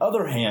on the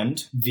other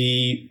hand,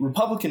 the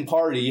Republican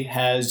Party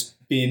has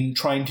been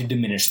trying to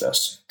diminish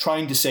this,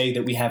 trying to say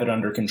that we have it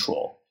under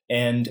control.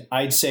 And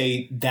I'd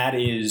say that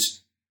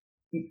is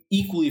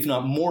equally, if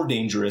not more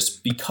dangerous,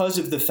 because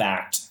of the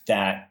fact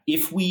that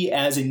if we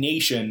as a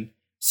nation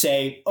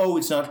say,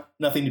 it's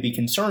nothing to be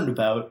concerned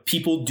about,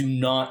 people do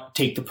not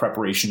take the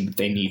preparation that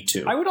they need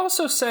to. I would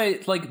also say,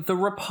 the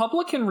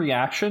Republican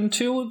reaction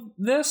to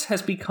this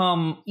has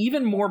become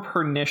even more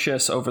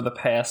pernicious over the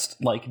past,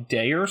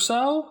 day or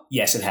so.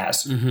 Yes, it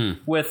has.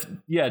 Mm-hmm. With,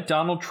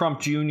 Donald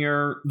Trump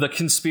Jr., the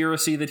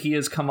conspiracy that he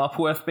has come up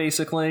with,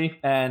 basically,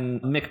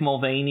 and Mick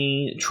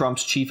Mulvaney,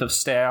 Trump's chief of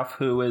staff,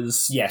 who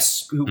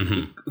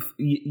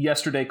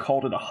yesterday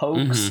called it a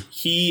hoax. Mm-hmm.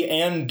 He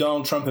and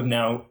Donald Trump have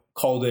now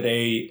called it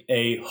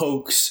a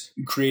hoax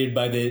created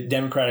by the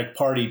Democratic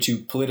Party to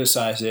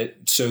politicize it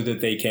so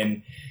that they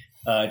can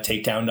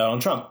take down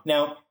Donald Trump.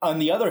 Now, on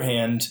the other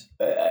hand,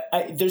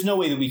 there's no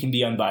way that we can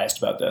be unbiased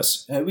about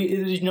this.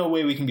 There's no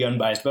way we can be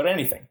unbiased about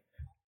anything.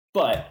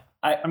 But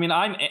I mean,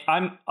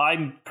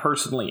 I'm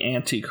personally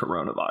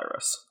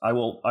anti-coronavirus. I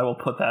will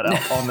put that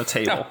out on the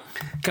table.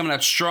 Coming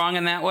out strong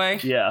in that way?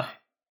 Yeah.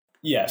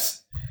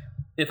 Yes.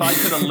 If I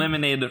could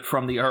eliminate it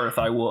from the earth,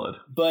 I would.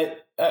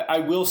 But I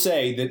will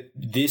say that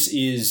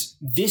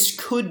this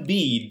could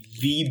be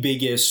the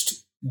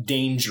biggest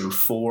danger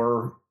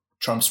for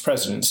Trump's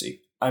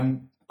presidency. I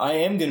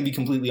am going to be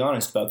completely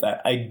honest about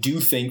that. I do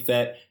think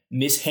that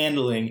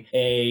mishandling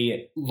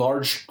a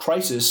large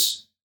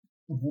crisis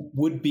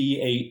would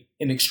be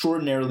an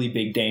extraordinarily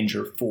big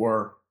danger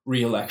for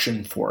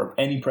re-election for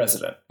any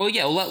president. Well,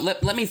 yeah,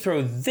 let me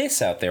throw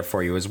this out there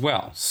for you as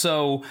well.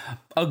 So,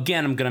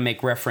 again, I'm going to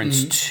make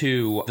reference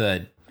to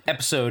the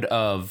episode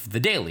of The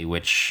Daily,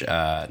 which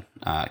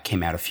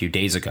came out a few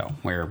days ago,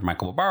 where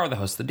Michael Barbaro, the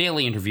host of The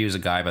Daily, interviews a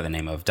guy by the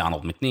name of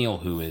Donald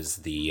McNeil, who is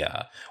the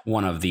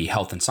one of the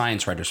health and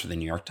science writers for the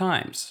New York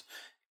Times.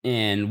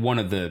 And one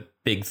of the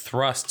big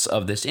thrusts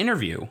of this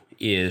interview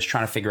is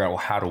trying to figure out,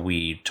 well,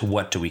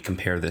 what do we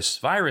compare this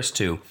virus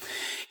to?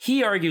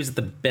 He argues that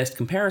the best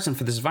comparison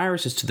for this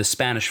virus is to the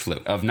Spanish flu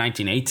of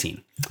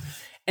 1918.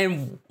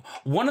 And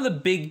one of the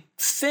big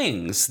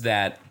things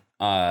that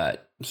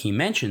he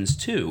mentions,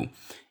 too,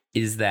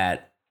 is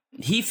that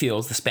he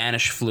feels the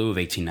Spanish flu of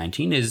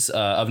 1918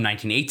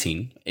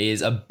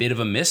 is a bit of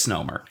a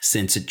misnomer,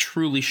 since it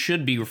truly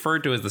should be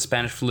referred to as the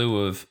Spanish flu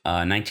of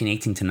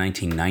 1918 to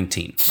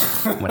 1919.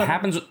 What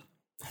happens?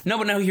 No,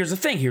 but now here's the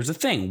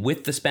thing.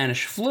 With the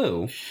Spanish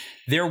flu,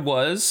 there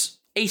was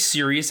a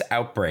serious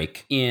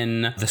outbreak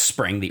in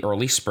the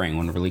early spring,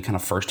 when it really kind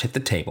of first hit the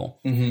table.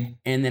 Mm-hmm.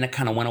 And then it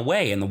kind of went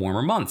away in the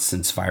warmer months,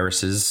 since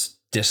viruses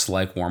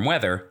dislike warm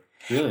weather.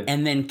 Really?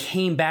 And then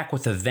came back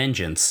with a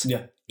vengeance.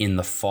 Yeah. In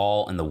the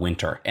fall and the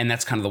winter. And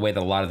that's kind of the way that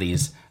a lot of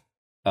these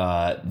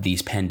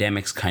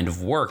pandemics kind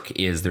of work,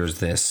 is there's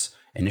this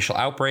initial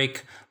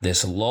outbreak,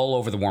 this lull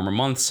over the warmer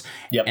months,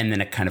 and then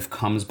it kind of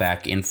comes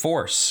back in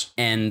force.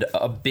 And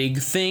a big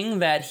thing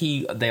that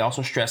they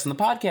also stress in the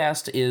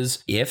podcast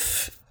is,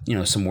 if,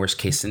 some worst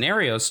case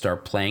scenarios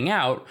start playing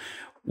out,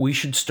 we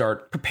should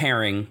start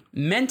preparing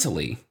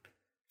mentally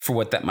for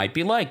what that might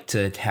be like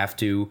to have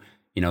to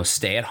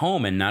stay at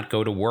home and not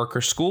go to work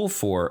or school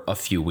for a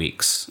few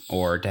weeks,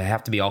 or to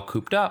have to be all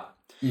cooped up.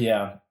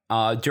 Yeah.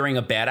 During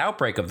a bad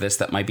outbreak of this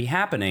that might be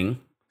happening,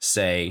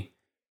 say,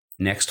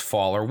 next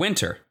fall or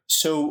winter.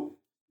 So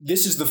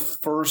this is the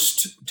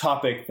first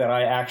topic that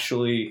I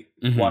actually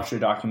watched a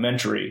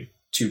documentary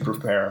to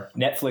prepare.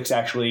 Netflix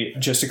actually,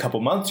 just a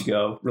couple months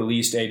ago,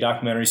 released a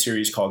documentary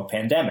series called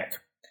Pandemic,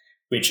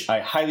 which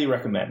I highly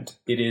recommend.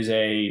 It is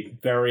a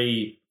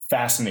very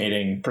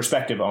fascinating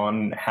perspective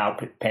on how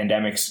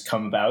pandemics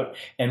come about.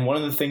 And one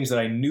of the things that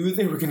I knew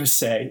they were going to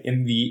say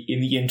in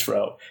the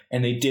intro,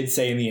 and they did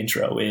say in the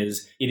intro,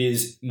 is it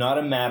is not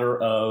a matter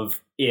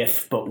of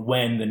if, but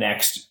when the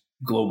next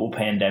global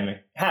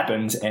pandemic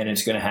happens, and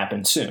it's going to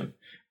happen soon.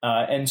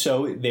 And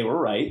so they were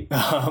right,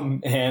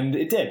 and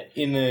it did.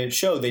 In the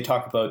show, they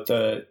talk about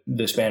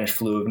the Spanish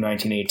flu of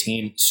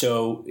 1918.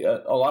 So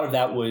a lot of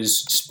that was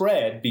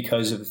spread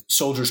because of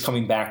soldiers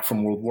coming back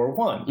from World War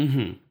I.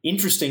 Mm-hmm.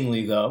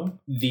 Interestingly, though,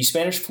 the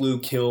Spanish flu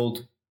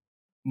killed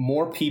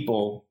more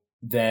people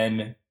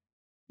than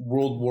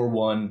World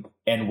War I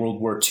and World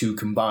War II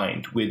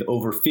combined, with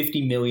over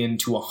 50 million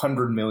to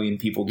 100 million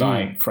people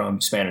dying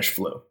from Spanish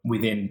flu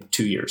within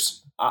 2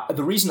 years.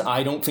 The reason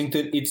I don't think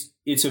that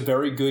it's a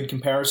very good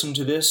comparison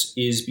to this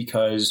is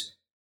because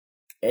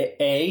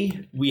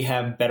A, we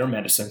have better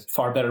medicine,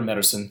 far better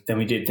medicine than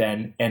we did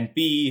then, and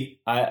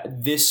B,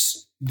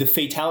 the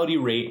fatality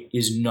rate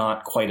is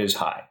not quite as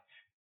high.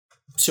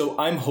 So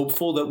I'm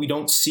hopeful that we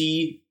don't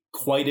see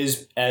quite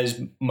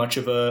as much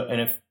of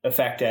an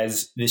effect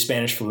as the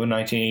Spanish flu in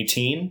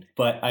 1918,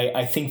 but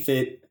I think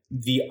that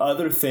the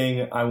other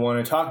thing I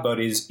want to talk about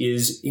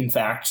is in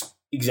fact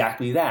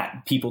exactly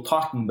that. People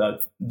talking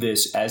about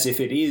this as if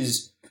it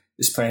is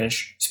the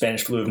Spanish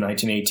flu of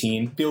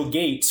 1918. Bill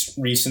Gates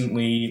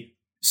recently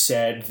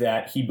said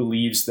that he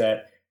believes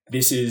that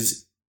this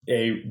is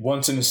a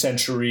once in a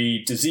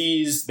century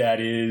disease that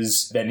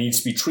needs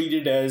to be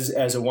treated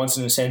as a once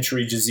in a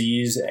century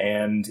disease,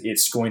 and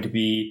it's going to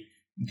be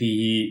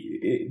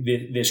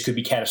this could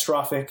be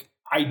catastrophic.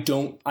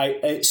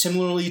 I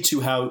similarly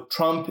to how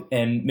Trump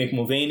and Mick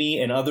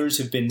Mulvaney and others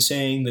have been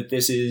saying that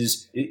this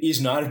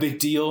is not a big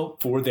deal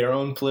for their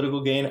own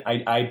political gain.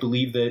 I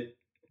believe that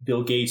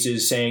Bill Gates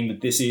is saying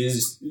that this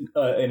is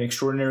an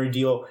extraordinary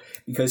deal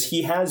because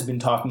he has been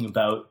talking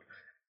about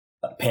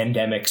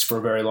pandemics for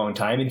a very long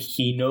time, and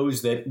he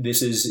knows that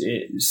this is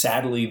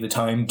sadly the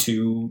time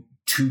to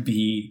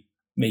be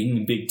making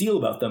a big deal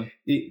about them.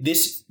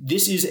 This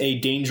is a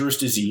dangerous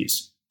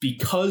disease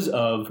because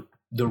of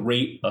the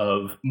rate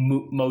of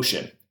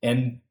motion.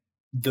 And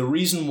the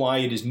reason why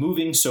it is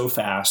moving so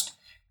fast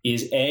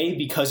is A,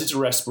 because it's a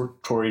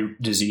respiratory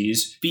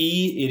disease.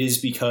 B, it is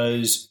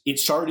because it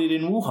started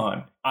in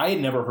Wuhan. I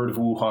had never heard of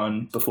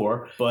Wuhan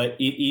before, but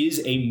it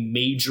is a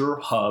major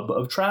hub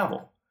of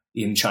travel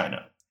in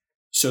China.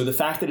 So the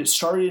fact that it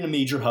started in a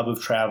major hub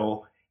of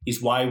travel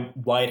is why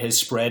it has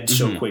spread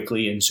so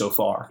quickly and so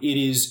far. It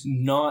is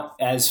not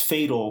as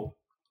fatal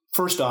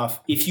first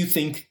off, if you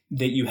think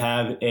that you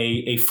have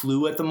a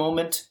flu at the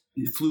moment,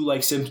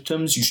 flu-like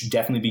symptoms, you should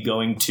definitely be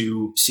going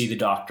to see the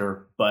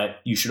doctor. But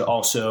you should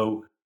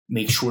also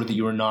make sure that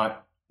you are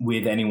not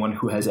with anyone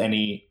who has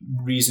any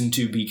reason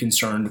to be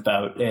concerned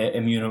about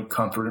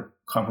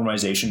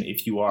immunocompromisation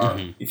if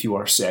you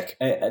are sick.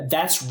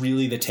 That's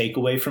really the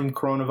takeaway from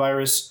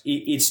coronavirus.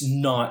 It's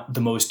not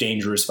the most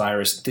dangerous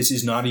virus. This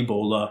is not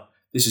Ebola.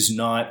 This is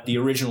not the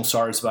original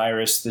SARS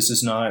virus. This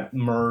is not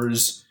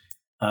MERS.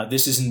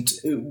 This isn't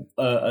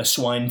a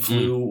swine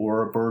flu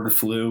or a bird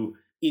flu.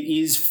 It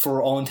is,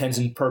 for all intents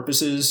and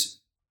purposes,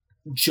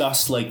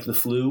 just like the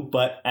flu.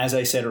 But as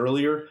I said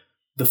earlier,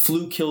 the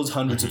flu kills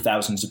hundreds of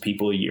thousands of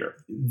people a year.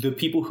 The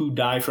people who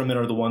die from it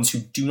are the ones who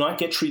do not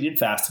get treated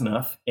fast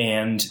enough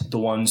and the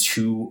ones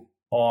who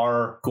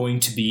are going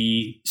to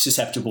be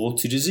susceptible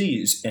to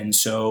disease. And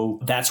so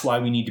that's why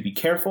we need to be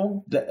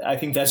careful. I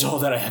think that's all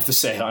that I have to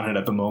say on it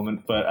at the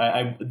moment. But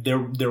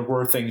there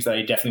were things that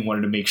I definitely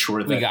wanted to make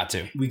sure that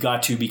we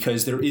got to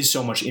because there is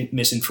so much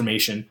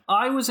misinformation.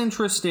 I was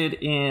interested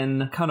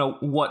in kind of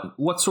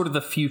what sort of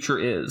the future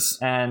is.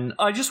 And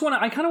I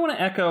kind of want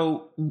to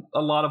echo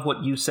a lot of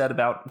what you said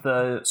about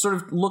the sort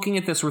of looking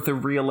at this with a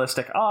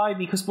realistic eye,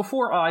 because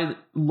before I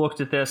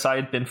looked at this, I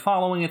had been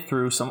following it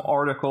through some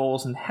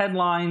articles and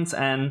headlines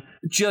and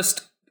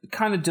just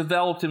kind of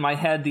developed in my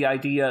head the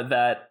idea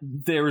that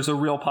there is a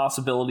real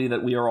possibility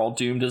that we are all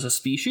doomed as a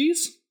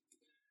species,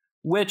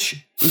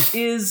 which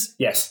is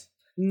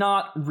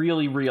not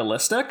really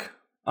realistic.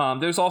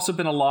 There's also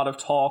been a lot of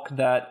talk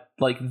that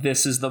like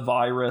this is the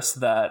virus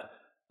that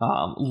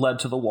led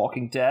to The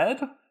Walking Dead,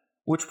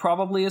 which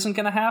probably isn't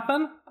going to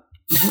happen.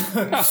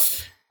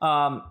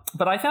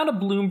 But I found a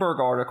Bloomberg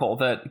article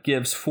that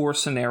gives 4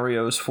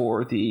 scenarios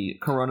for the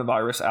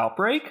coronavirus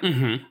outbreak,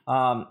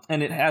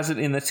 and it has it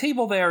in the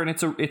table there, and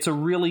it's a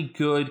really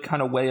good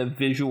kind of way of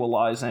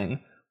visualizing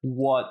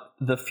what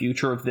the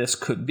future of this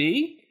could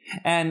be.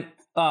 And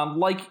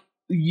like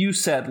you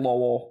said,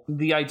 Lowell,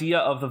 the idea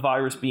of the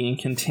virus being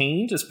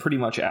contained is pretty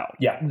much out.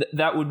 Yeah,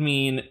 that would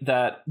mean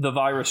that the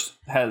virus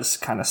has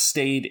kind of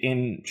stayed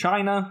in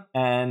China,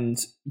 and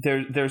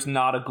there's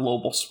not a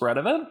global spread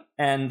of it,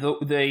 and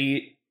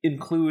they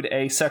include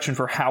a section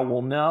for how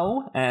we'll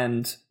know,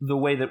 and the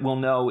way that we'll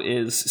know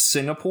is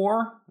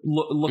Singapore,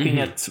 looking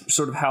at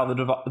sort of how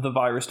the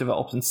virus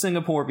develops in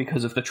Singapore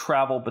because of the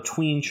travel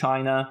between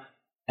China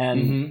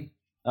and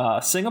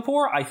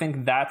Singapore. I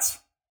think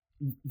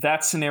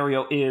that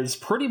scenario is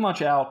pretty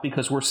much out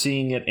because we're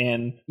seeing it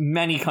in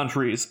many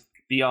countries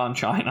beyond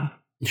China.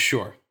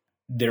 Sure.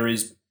 There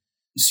is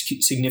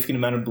significant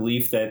amount of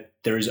belief that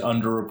there is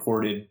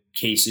underreported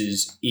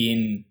cases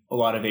in a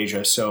lot of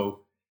Asia, so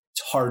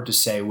it's hard to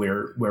say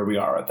where we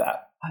are at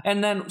that.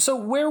 And then, so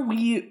where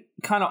we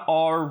kind of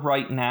are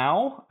right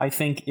now, I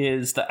think,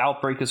 is the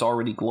outbreak is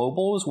already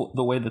global, is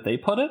the way that they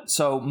put it.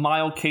 So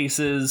mild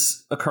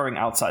cases occurring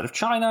outside of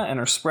China and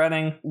are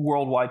spreading.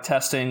 Worldwide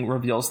testing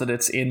reveals that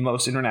it's in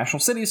most international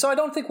cities. So I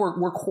don't think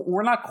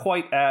we're not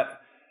quite at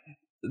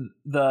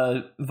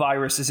the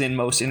virus is in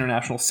most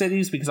international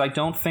cities, because I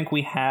don't think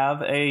we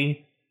have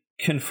a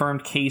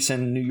confirmed case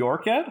in New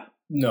York yet.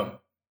 No.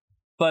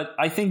 But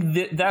I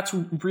think that's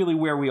really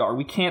where we are.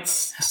 We can't.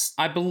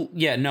 I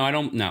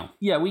don't know.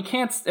 Yeah, we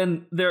can't.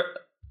 And there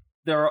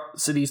are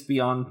cities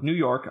beyond New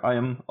York, I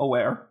am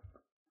aware.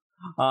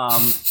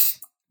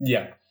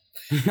 Yeah.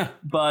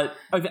 But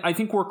I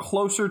think we're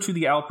closer to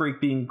the outbreak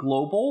being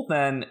global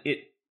than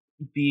it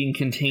being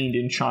contained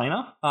in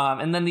China.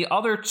 And then the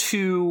other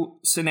 2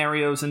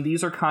 scenarios, and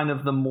these are kind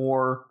of the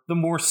more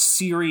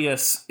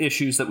serious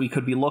issues that we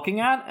could be looking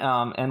at.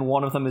 And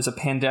one of them is a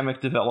pandemic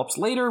develops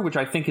later, which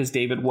I think is,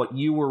 David, what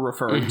you were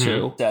referring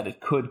to, that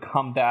it could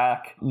come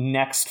back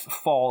next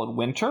fall and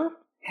winter.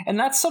 And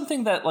that's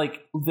something that,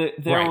 like,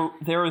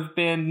 there have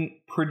been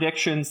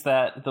predictions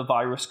that the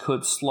virus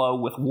could slow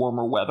with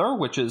warmer weather,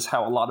 which is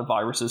how a lot of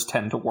viruses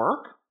tend to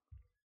work.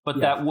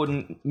 But that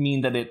wouldn't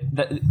mean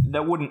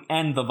that wouldn't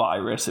end the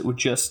virus. It would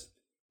just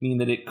mean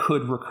that it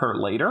could recur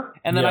later.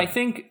 And then I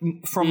think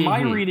from my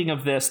reading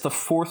of this, the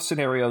 4th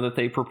scenario that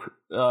they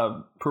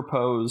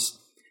propose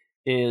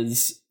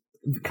is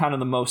kind of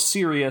the most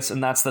serious,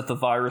 and that's that the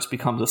virus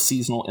becomes a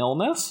seasonal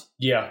illness.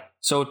 Yeah.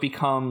 So it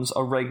becomes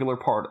a regular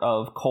part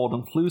of cold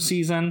and flu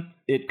season.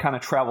 It kind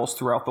of travels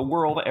throughout the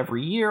world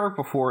every year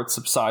before it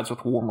subsides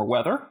with warmer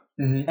weather.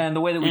 And the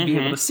way that we'd be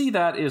able to see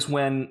that is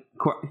when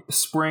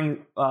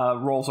spring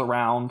rolls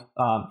around,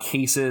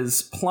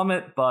 cases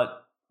plummet,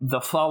 but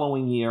the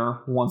following year,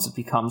 once it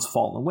becomes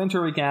fall and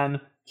winter again,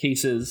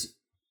 cases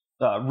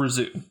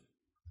resume.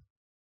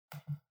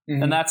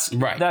 And that's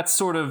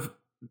the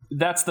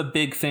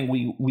big thing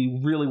we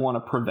really want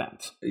to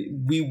prevent.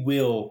 We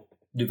will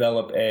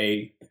develop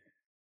a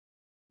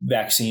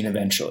vaccine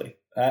eventually.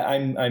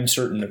 I'm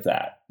certain of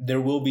that.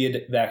 There will be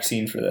a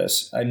vaccine for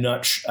this.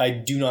 I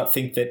do not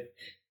think that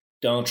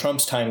Donald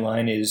Trump's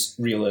timeline is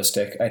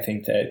realistic. I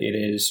think that it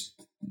is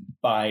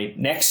by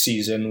next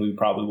season we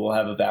probably will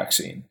have a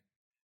vaccine.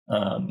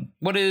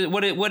 What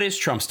is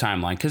Trump's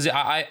timeline? Because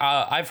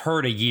I've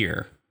heard a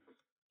year.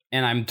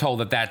 And I'm told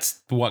that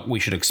that's what we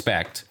should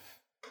expect.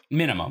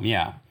 Minimum,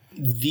 yeah.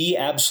 The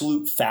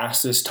absolute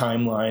fastest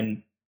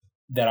timeline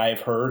that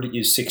I've heard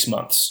is 6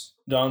 months.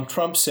 Donald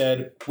Trump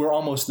said, we're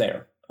almost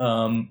there.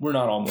 We're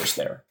not almost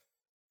there.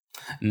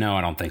 No,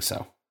 I don't think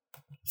so.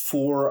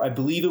 I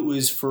believe it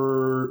was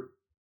for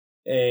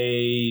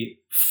a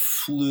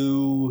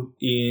flu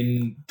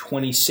in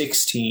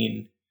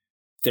 2016,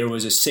 there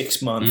was a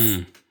 6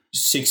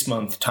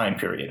 month time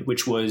period,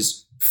 which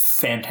was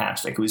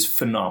fantastic. It was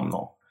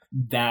phenomenal.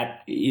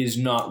 That is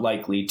not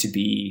likely to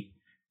be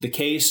the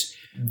case.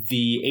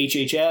 The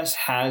HHS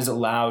has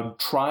allowed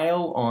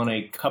trial on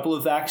a couple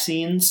of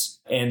vaccines,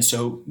 and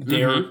so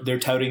they're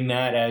touting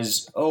that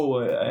as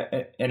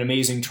an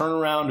amazing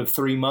turnaround of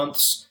 3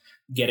 months,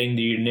 getting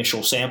the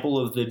initial sample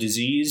of the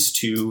disease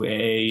to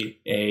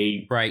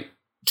a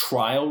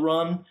trial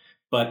run.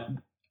 But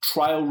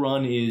trial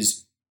run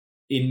is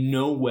in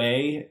no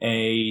way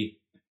a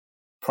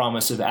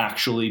promise of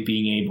actually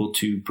being able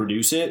to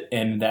produce it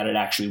and that it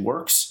actually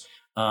works.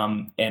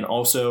 And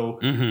also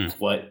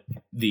what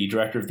the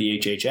director of the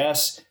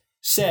HHS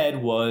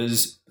said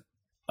was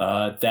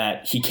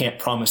that he can't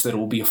promise that it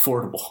will be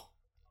affordable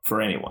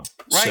for anyone.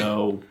 Right.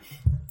 So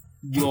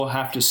we'll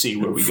have to see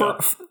where we go.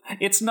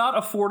 It's not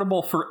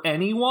affordable for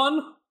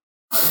anyone.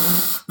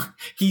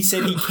 He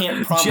said he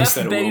can't promise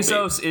that it will be.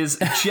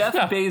 Jeff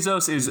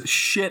Bezos is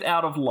shit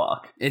out of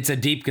luck. It's a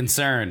deep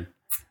concern.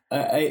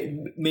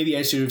 Maybe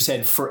I should have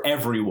said for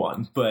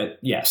everyone, but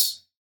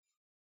yes.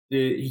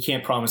 He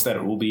can't promise that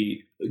it will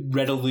be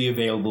readily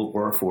available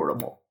or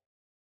affordable.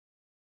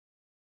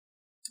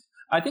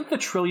 I think the $1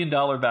 trillion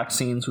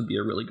vaccines would be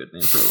a really good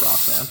name for the rock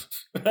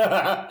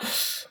band.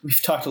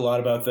 We've talked a lot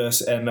about this,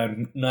 and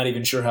I'm not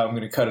even sure how I'm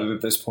going to cut it at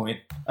this point.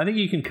 I think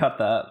you can cut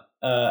that.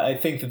 I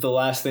think that the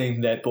last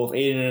thing that both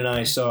Aiden and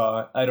I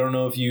saw, I don't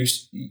know if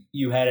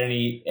you had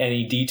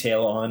any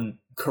detail on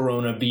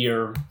Corona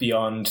beer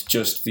beyond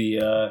just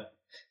the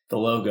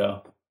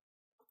logo.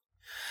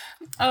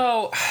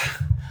 Oh.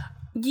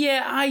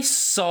 Yeah, I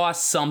saw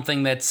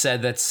something that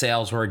said that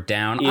sales were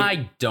down.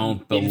 I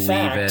don't believe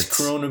it.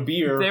 Corona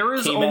beer. There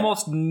is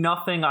almost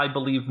nothing I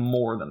believe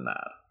more than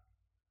that.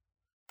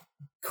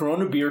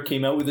 Corona beer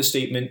came out with a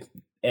statement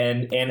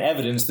and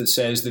evidence that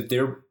says that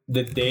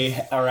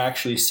they are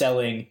actually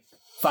selling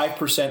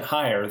 5%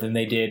 higher than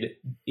they did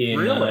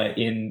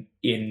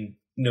in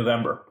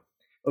November.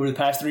 Over the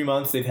past 3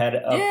 months, they've had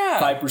a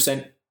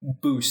 5%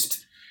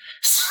 boost.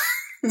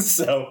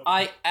 So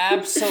I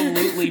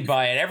absolutely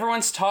buy it.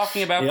 Everyone's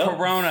talking about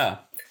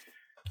Corona.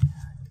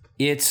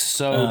 It's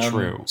so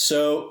true.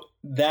 So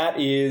that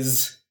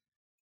is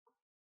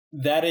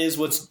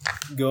what's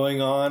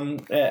going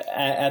on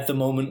at the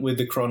moment with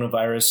the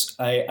coronavirus.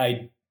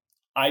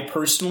 I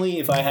personally,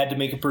 if I had to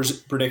make a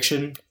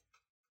prediction,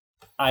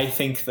 I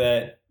think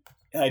that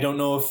I don't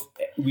know if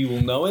we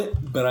will know it,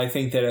 but I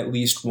think that at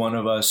least one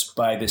of us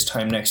by this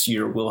time next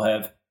year will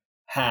have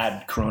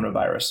had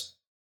coronavirus.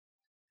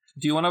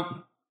 Do you want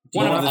to?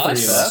 One of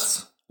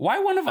us? Why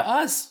one of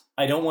us?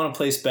 I don't want to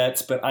place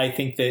bets, but I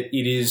think that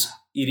it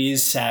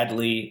is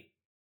sadly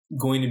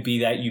going to be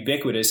that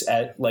ubiquitous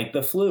at like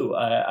the flu.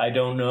 I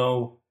don't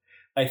know.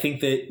 I think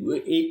that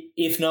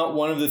if not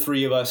one of the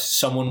three of us,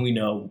 someone we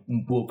know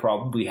will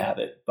probably have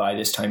it by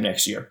this time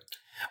next year.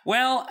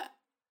 Well,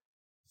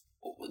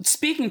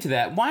 speaking to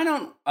that, why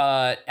don't,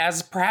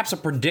 as perhaps a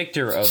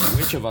predictor of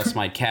which of us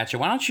might catch it,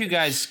 why don't you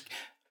guys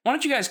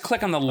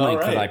click on the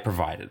link that I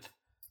provided?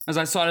 As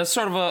I saw it as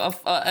sort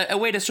of a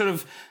way to sort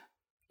of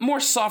more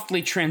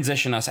softly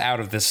transition us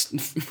out of this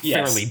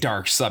fairly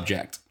dark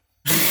subject.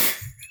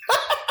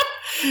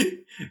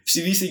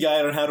 CDC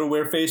guide on how to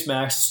wear face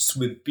masks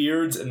with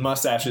beards and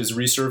mustaches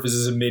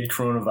resurfaces amid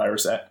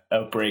coronavirus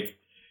outbreak.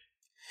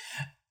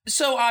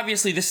 So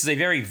obviously this is a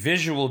very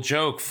visual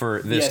joke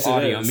for this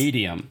audio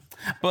medium.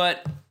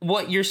 But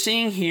what you're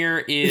seeing here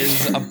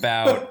is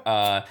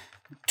about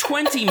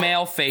 20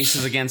 male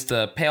faces against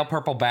a pale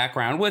purple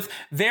background with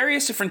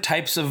various different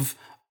types of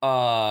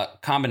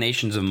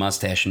combinations of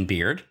mustache and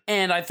beard.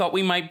 And I thought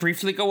we might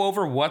briefly go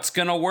over what's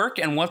going to work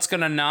and what's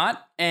going to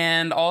not.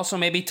 And also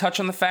maybe touch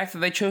on the fact that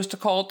they chose to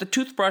call it the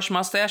toothbrush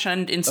mustache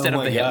and instead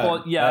of the hip.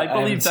 Well, yeah, I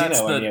believe that's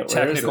the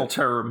technical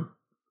term.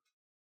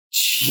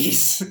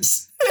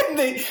 Jesus. and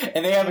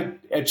they have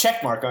a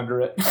check mark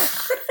under it.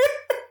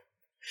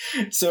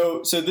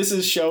 So this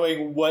is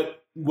showing what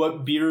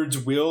beards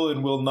will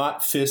and will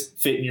not fit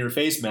in your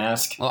face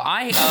mask. Well,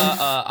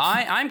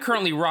 I'm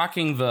currently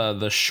rocking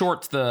the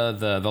short,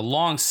 the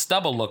long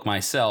stubble look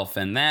myself,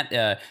 and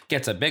that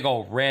gets a big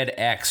old red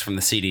X from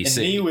the CDC.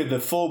 And me with the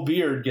full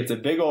beard gets a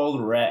big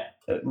old red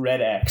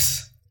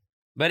X.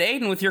 But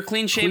Aiden, with your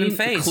clean-shaven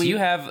face, you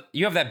have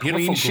that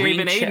beautiful green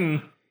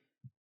Aiden.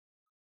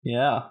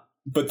 Yeah.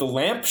 But the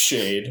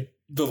lampshade's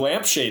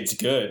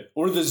good,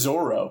 or the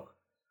Zorro.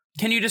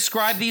 Can you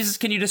describe these?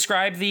 Can you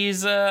describe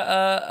these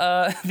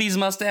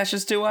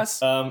mustaches to us?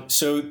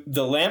 So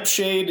the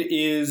lampshade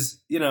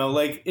is,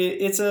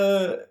 it's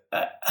a.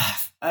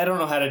 I don't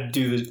know how to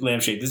do the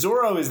lampshade. The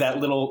Zorro is that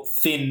little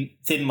thin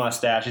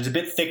mustache. It's a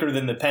bit thicker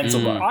than the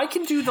pencil bar. I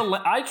can do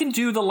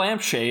the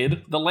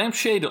lampshade. The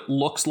lampshade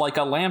looks like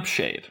a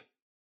lampshade.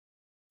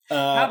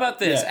 How about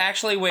this? Yeah.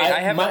 Actually, wait. I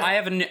have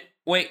a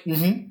wait.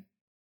 Mm-hmm.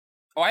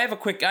 Oh, I have a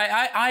quick.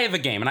 I have a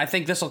game, and I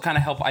think this will kind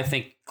of help. I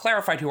think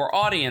clarify to our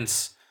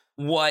audience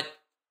what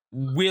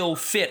will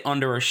fit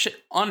under a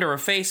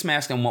face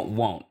mask and what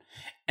won't.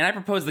 And I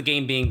propose the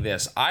game being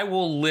this: I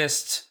will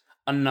list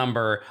a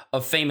number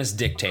of famous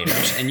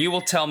dictators, and you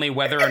will tell me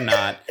whether or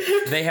not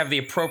they have the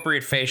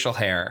appropriate facial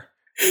hair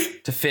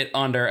to fit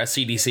under a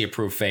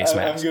CDC-approved face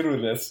mask. I'm good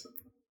with this.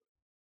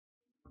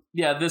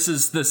 Yeah, this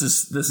is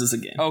a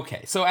game.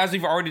 Okay, so as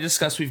we've already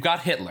discussed, we've got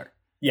Hitler.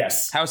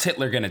 Yes. How's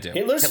Hitler gonna do?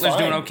 Hitler's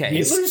doing okay.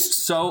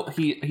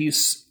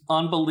 He's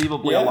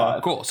unbelievably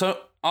alive. Cool. So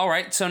all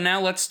right. So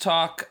now let's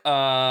talk.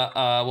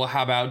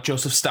 How about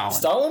Joseph Stalin?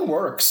 Stalin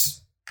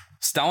works.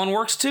 Stalin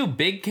works too.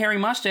 Big hairy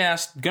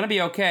mustache. Gonna be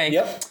okay.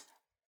 Yep.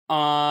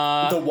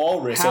 The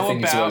Walrus, I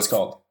think is what it's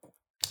called.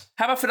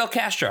 How about Fidel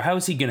Castro? How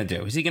is he gonna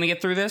do? Is he gonna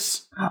get through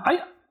this?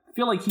 I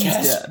feel like he's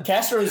dead.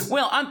 Castro's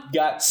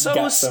got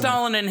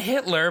Stalin and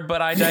Hitler,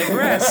 but I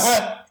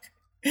digress.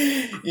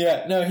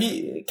 Yeah, no,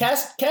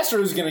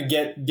 Castro's gonna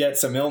get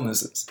some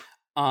illnesses.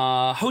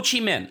 Ho Chi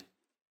Minh.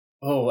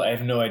 Oh, I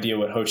have no idea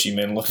what Ho Chi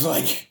Minh looked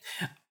like.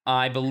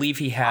 I believe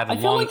he had I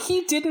feel like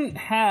he didn't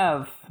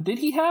have... Did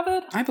he have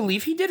it? I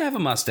believe he did have a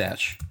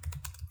mustache.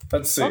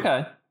 Let's see.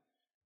 Okay.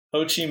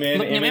 Ho Chi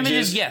Minh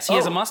images. Yes, he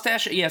has a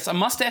mustache. Yes, a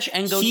mustache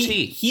and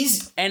goatee.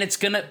 And it's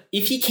gonna...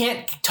 If he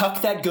can't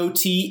tuck that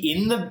goatee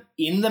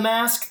in the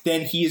mask,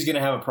 then he is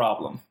gonna have a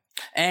problem.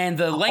 And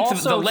the length of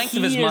his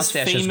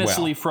mustache as well. He is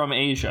famously from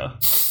Asia.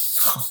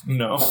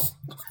 No.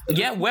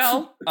 Yeah,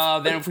 well,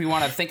 then if we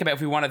want to think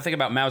about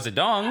Mao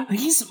Zedong,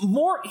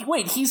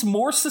 he's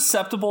more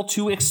susceptible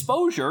to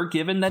exposure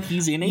given that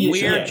he's in Asia.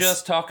 We're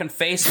just talking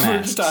face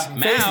masks.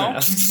 Mao,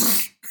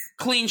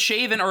 clean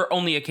shaven or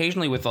only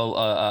occasionally with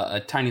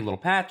a tiny little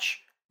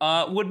patch,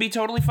 would be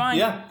totally fine.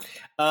 Yeah.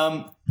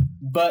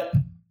 But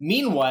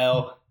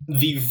meanwhile,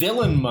 the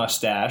villain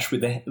mustache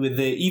with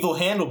the evil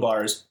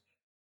handlebars,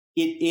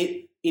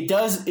 it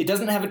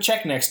doesn't have a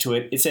check next to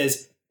it.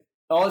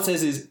 All it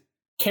says is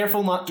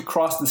careful not to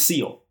cross the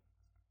seal.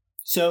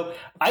 So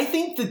I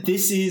think that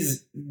this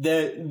is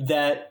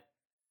that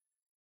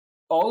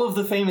all of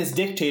the famous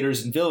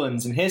dictators and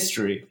villains in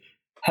history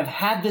have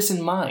had this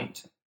in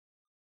mind.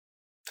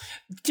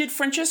 Did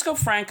Francisco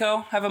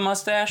Franco have a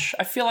mustache?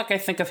 I feel like I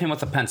think of him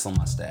with a pencil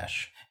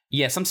mustache.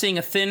 Yes, I'm seeing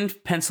a thin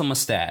pencil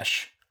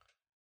mustache.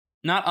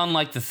 Not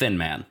unlike the Thin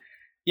Man.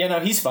 Yeah, no,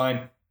 he's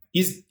fine.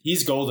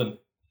 He's golden.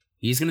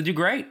 He's going to do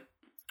great.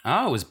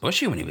 Oh, it was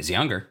bushy when he was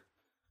younger.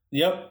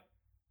 Yep.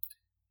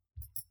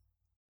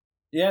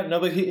 Yeah, no,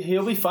 but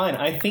he'll be fine.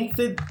 I think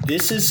that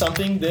this is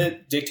something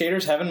that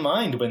dictators have in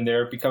mind when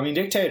they're becoming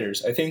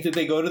dictators. I think that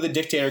they go to the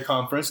dictator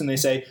conference and they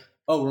say,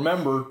 oh,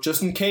 remember,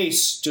 just in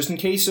case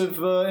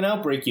of an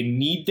outbreak, you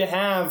need to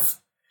have...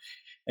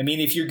 I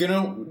mean, if you're going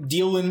to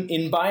deal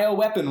in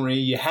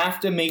bioweaponry, you have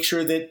to make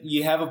sure that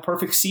you have a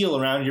perfect seal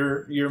around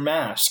your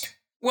mask.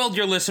 Well,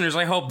 dear listeners,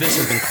 I hope this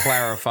has been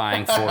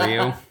clarifying for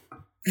you.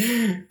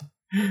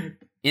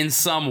 In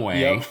some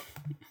way. Yep.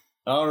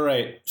 All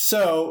right.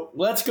 So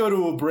let's go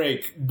to a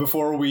break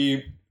before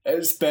we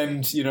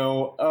spend,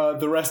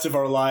 the rest of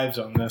our lives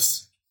on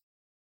this.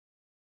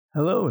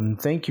 Hello, and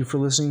thank you for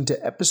listening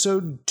to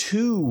episode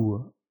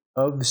 2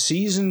 of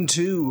season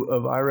 2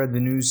 of I Read the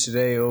News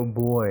Today. Oh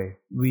boy.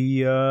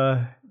 We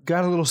got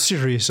a little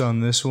serious on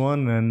this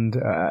one, and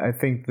I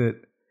think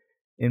that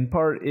in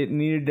part it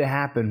needed to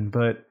happen,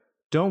 but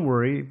don't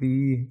worry,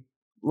 the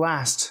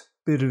last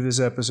bit of this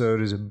episode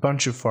is a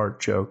bunch of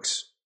fart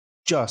jokes,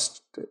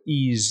 just to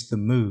ease the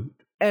mood.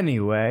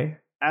 Anyway,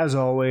 as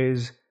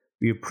always,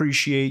 we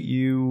appreciate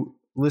you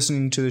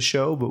listening to the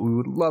show, but we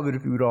would love it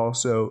if you would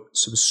also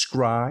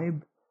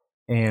subscribe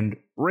and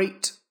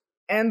rate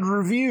and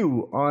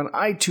review on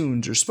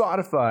iTunes or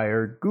Spotify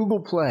or Google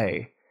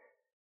Play.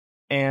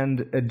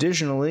 And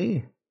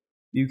additionally,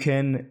 you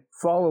can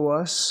follow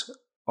us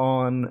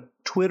on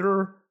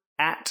Twitter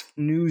at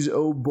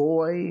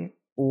newsoboy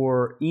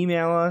or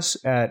email us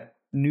at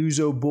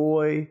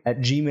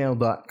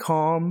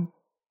newsoboy@gmail.com.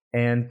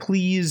 And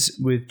please,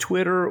 with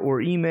Twitter or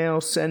email,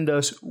 send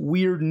us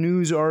weird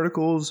news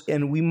articles,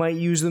 and we might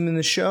use them in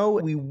the show.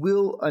 We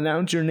will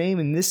announce your name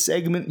in this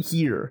segment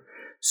here.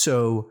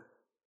 So,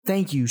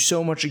 thank you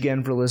so much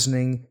again for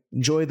listening.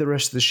 Enjoy the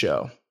rest of the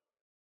show.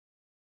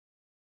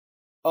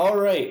 All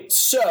right,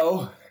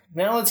 so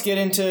now let's get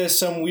into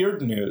some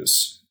weird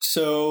news.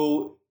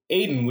 So,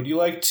 Aiden, would you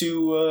like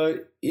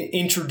to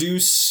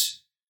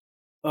introduce...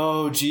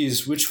 Oh,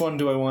 geez, which one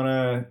do I want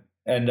to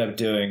end up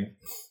doing?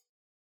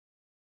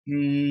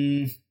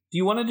 Do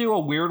you want to do a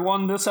weird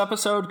one this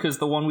episode? Because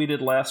the one we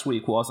did last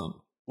week wasn't.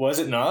 Was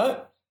it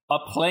not? A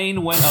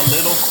plane went a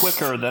little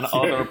quicker than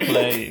other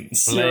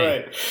planes. You're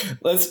right.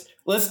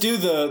 Let's do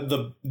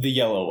the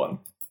yellow one.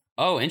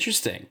 Oh,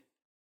 interesting.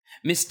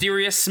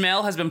 Mysterious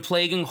smell has been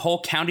plaguing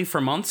whole county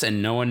for months,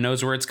 and no one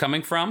knows where it's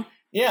coming from.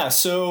 Yeah,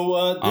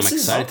 so I'm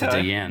excited to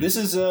dig in. This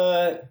is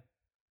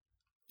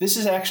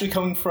actually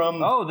coming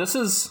from. Oh, this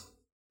is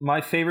my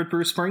favorite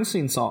Bruce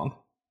Springsteen song.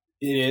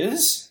 It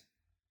is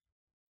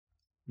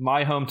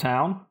My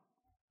Hometown.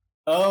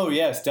 Oh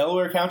yes,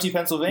 Delaware County,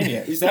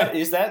 Pennsylvania. Is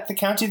that the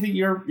county that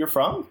you're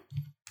from?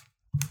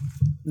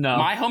 No.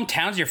 My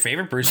Hometown's your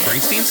favorite Bruce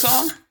Springsteen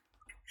song?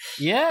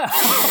 Yeah.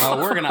 Oh,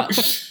 we're gonna.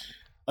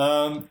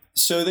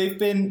 So they've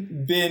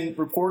been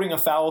reporting a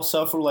foul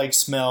sulfur-like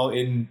smell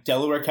in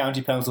Delaware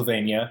County,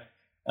 Pennsylvania.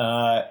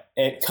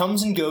 It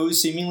comes and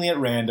goes seemingly at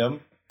random,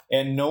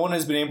 and no one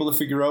has been able to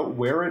figure out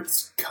where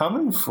it's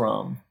coming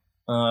from.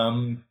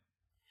 I'm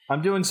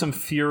doing some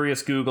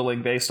furious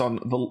Googling based on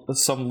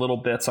some little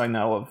bits I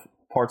know of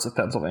parts of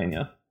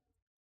Pennsylvania.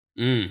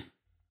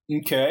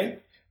 Okay.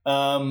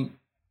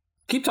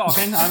 Keep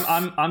talking.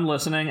 I'm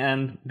listening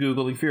and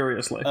Googling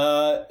furiously.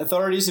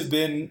 Authorities have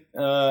been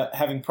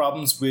having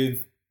problems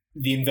with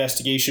the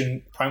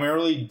investigation,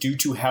 primarily due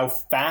to how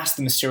fast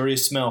the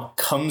mysterious smell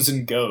comes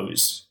and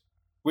goes.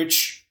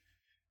 Which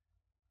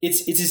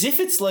it's as if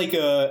it's like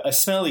a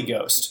smelly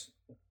ghost.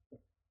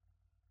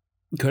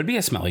 Could be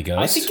a smelly ghost.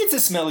 I think it's a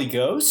smelly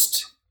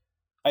ghost.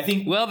 I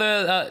think. Well,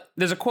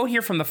 there's a quote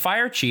here from the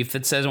fire chief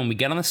that says, "When we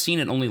get on the scene,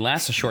 it only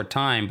lasts a short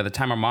time. By the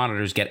time our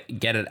monitors get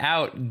it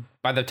out,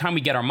 by the time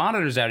we get our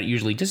monitors out, it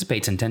usually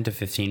dissipates in 10 to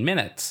 15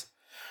 minutes."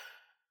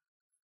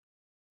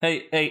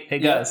 Hey,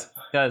 guys.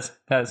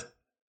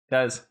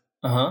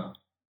 Uh-huh.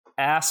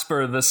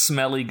 Asper the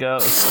smelly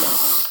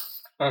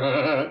ghost.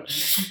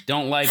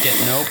 Don't like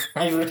it. Nope.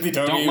 I really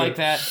don't like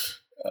that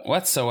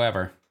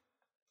whatsoever.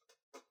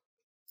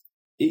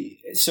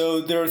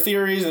 So there are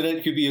theories that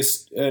it could be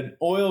an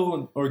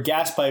oil or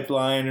gas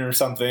pipeline or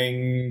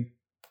something,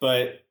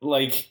 but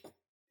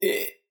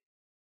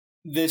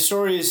the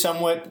story is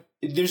somewhat.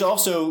 There's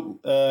also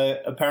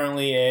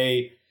apparently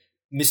a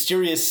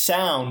mysterious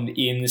sound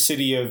in the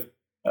city of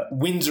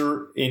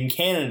Windsor in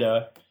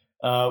Canada,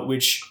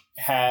 which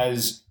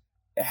has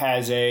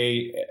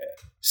a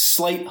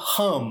slight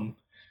hum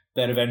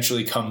that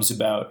eventually comes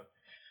about.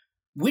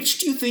 Which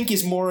do you think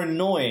is more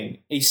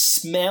annoying? A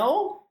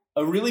smell?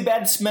 A really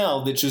bad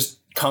smell that just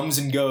comes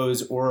and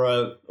goes, or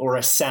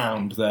a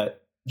sound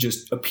that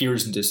just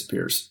appears and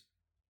disappears?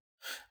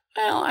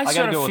 Well, I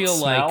sort of feel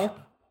like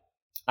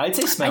I'd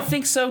say smell. I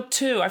think so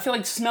too. I feel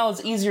like smell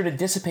is easier to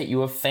dissipate.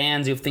 You have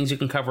fans, you have things you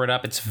can cover it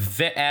up. It's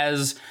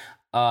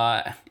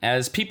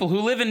as people who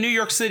live in New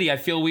York City, I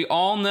feel we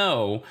all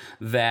know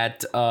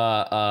that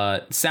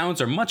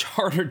sounds are much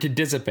harder to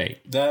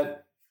dissipate.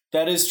 That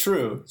is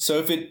true. So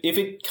if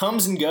it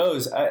comes and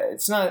goes,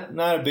 it's not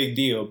a big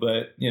deal.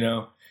 But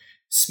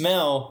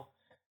smell,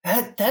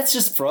 that's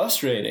just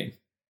frustrating.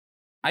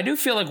 I do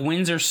feel like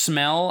Windsor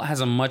smell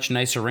has a much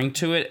nicer ring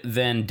to it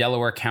than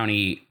Delaware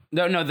County.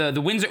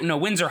 The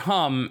Windsor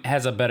hum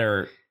has a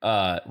better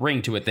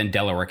ring to it than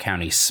Delaware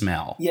County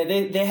smell. Yeah,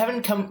 they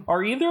haven't come.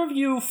 Are either of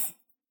you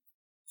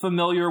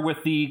familiar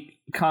with the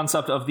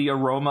concept of the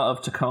aroma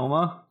of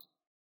Tacoma?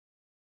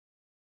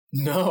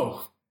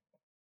 No.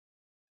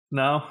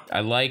 No? I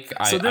like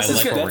where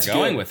we're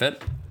going with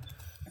it.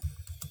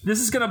 This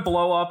is going to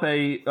blow up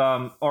a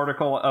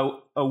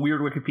article, a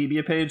weird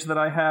Wikipedia page that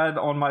I had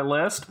on my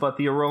list, but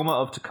the aroma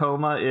of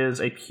Tacoma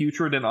is a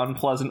putrid and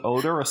unpleasant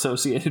odor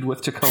associated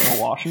with Tacoma,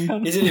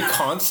 Washington. Is it a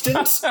constant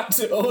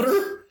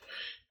odor?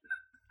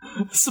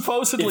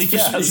 Supposedly,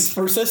 yes. It's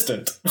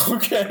persistent.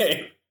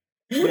 Okay.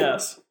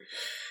 Yes.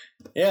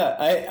 Yeah,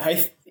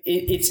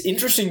 it's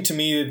interesting to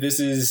me that this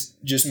is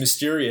just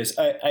mysterious.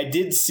 I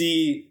did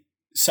see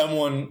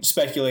someone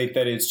speculate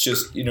that it's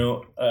just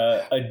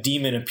a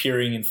demon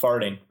appearing and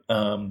farting,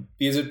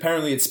 because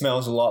apparently it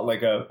smells a lot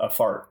like a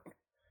fart.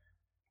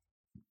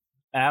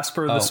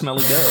 Asper the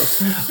smelly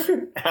ghost.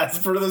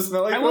 Asper the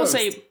smelly ghost. I will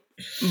say,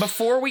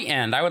 before we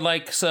end, I would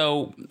like,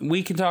 so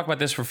we can talk about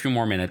this for a few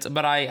more minutes,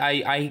 but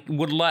I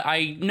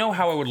know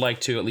how I would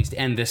like to at least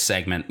end this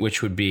segment,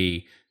 which would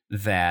be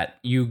that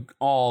you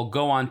all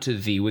go onto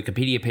the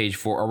Wikipedia page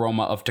for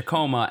Aroma of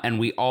Tacoma, and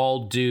we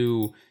all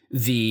do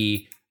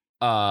the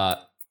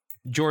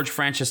George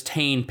Francis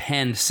Taine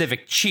penned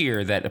civic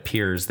cheer that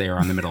appears there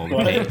on the middle of the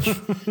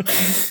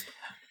page.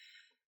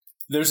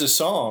 There's a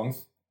song.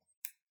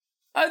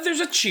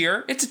 There's a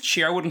cheer. It's a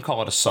cheer. I wouldn't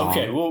call it a song.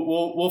 Okay,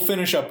 we'll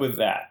finish up with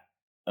that.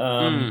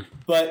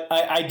 But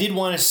I did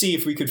want to see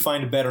if we could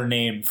find a better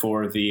name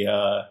for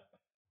the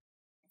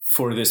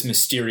for this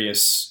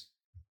mysterious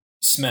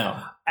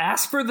smell.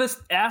 Asper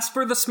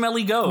the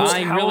smelly ghost.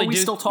 How are we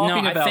still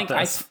talking about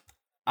this?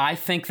 I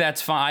think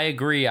that's fine. I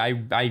agree.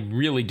 I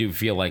really do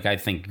feel like I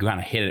think you kind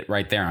of hit it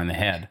right there on the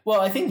head. Well,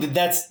 I think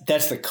that's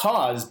the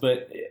cause.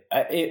 But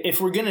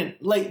if we're gonna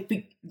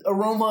the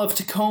aroma of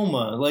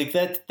Tacoma,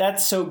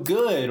 that's so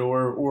good,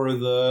 or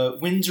the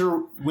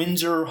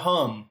Windsor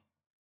hum.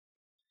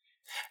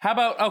 How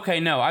about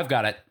I've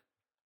got it.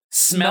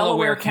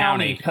 Smelaware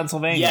County.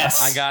 Pennsylvania.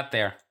 Yes. I got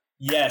there.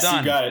 Yes, Done.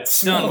 you got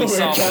it. Done. We Smelaware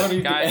solved it,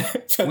 County, guys. We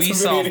Pennsylvania.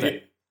 solved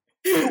it.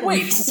 Wait,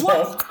 We what?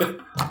 solved it.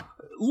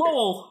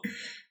 Lowell,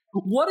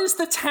 what is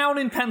the town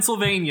in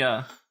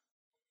Pennsylvania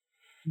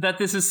that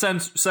this is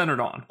centered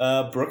on?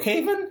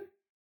 Brookhaven?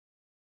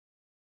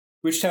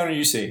 Which town are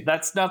you seeing?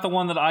 That's not the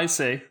one that I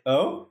see.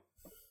 Oh?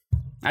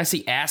 I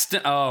see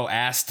Aston. Oh,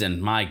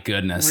 Aston. My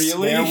goodness.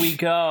 Really? There we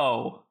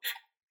go.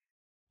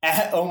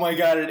 Oh my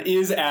god, it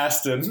is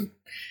Aston.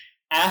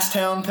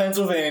 Asstown,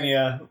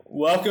 Pennsylvania.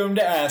 Welcome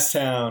to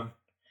Asstown,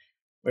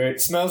 where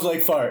it smells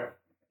like fart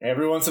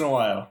every once in a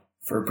while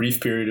for a brief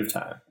period of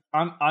time.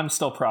 I'm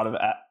still proud of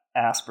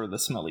Asper, the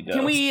smelly ghost.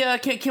 Can we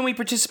can we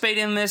participate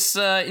in this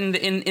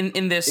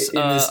in this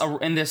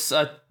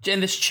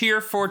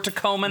cheer for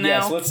Tacoma now?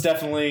 Yes, let's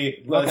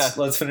definitely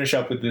let's finish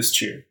up with this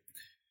cheer.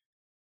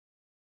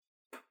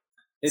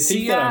 I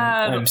think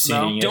that I'm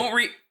seeing it.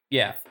 Don't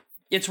Yeah,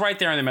 it's right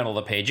there in the middle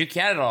of the page. You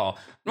can't at all.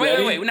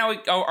 Wait. Now,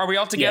 are we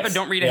all together? Yes.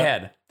 Don't read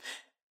ahead.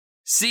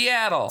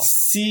 Seattle.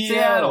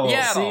 Seattle.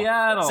 Death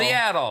Rattle.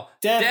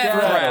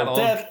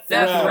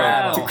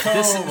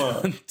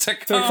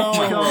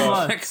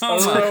 Tacoma.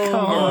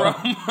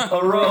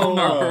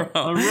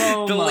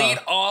 Aroma. Delete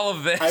all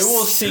of this. I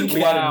will sync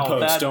that in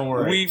post. Don't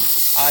worry.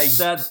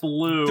 That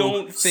blew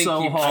don't think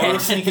so you can. hard. I will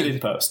sync it in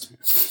post.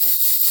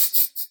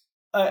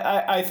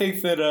 I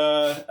think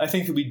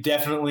that we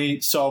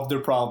definitely solved their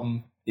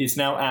problem. It's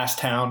now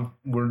Asstown.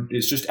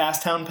 It's just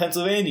Asstown,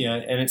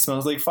 Pennsylvania, and it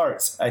smells like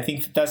farts. I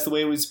think that's the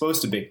way it was supposed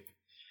to be.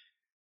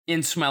 In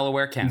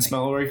Smelaware County. In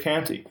Smelaware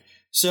County.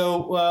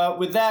 So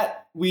with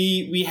that,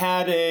 we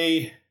had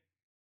a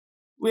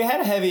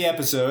heavy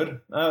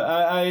episode.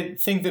 I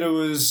think that it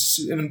was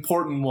an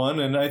important one,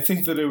 and I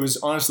think that it was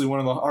honestly one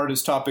of the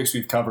hardest topics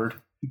we've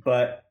covered.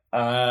 But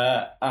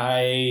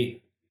I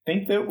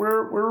think that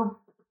we're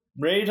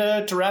ready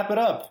to wrap it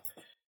up.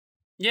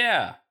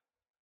 Yeah.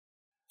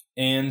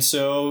 And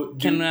so,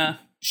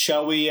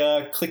 shall we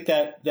click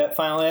that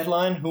final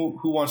headline? Who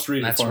wants to read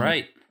it? That's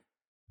right.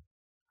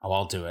 Oh,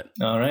 I'll do it.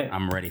 All right.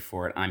 I'm ready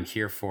for it. I'm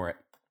here for it.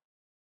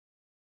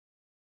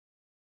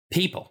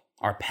 People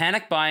are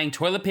panic buying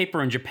toilet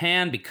paper in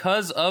Japan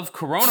because of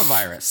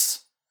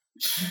coronavirus.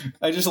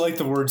 I just like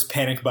the words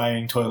 "panic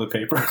buying toilet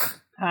paper."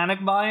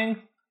 Panic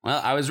buying?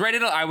 Well, I was ready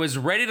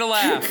to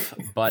laugh,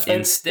 but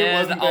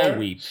instead I'll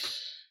weep.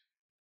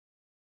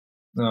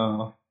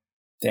 Oh,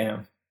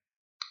 damn.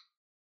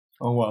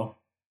 Oh well.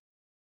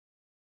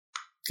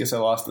 Guess I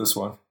lost this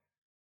one.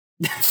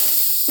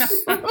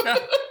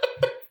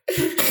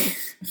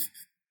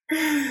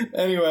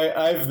 Anyway,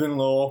 I've been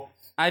Lowell.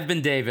 I've been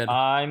David.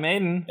 I'm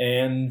Aiden.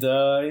 And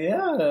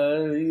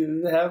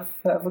you have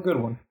a good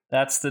one.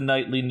 That's the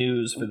nightly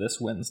news for this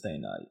Wednesday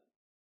night.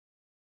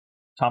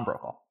 Tom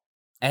Brokaw.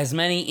 As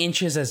many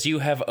inches as you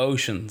have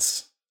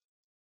oceans.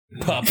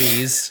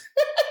 Puppies.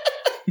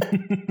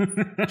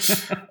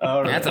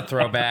 All right. That's a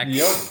throwback.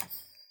 Yep.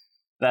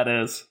 That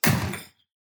is.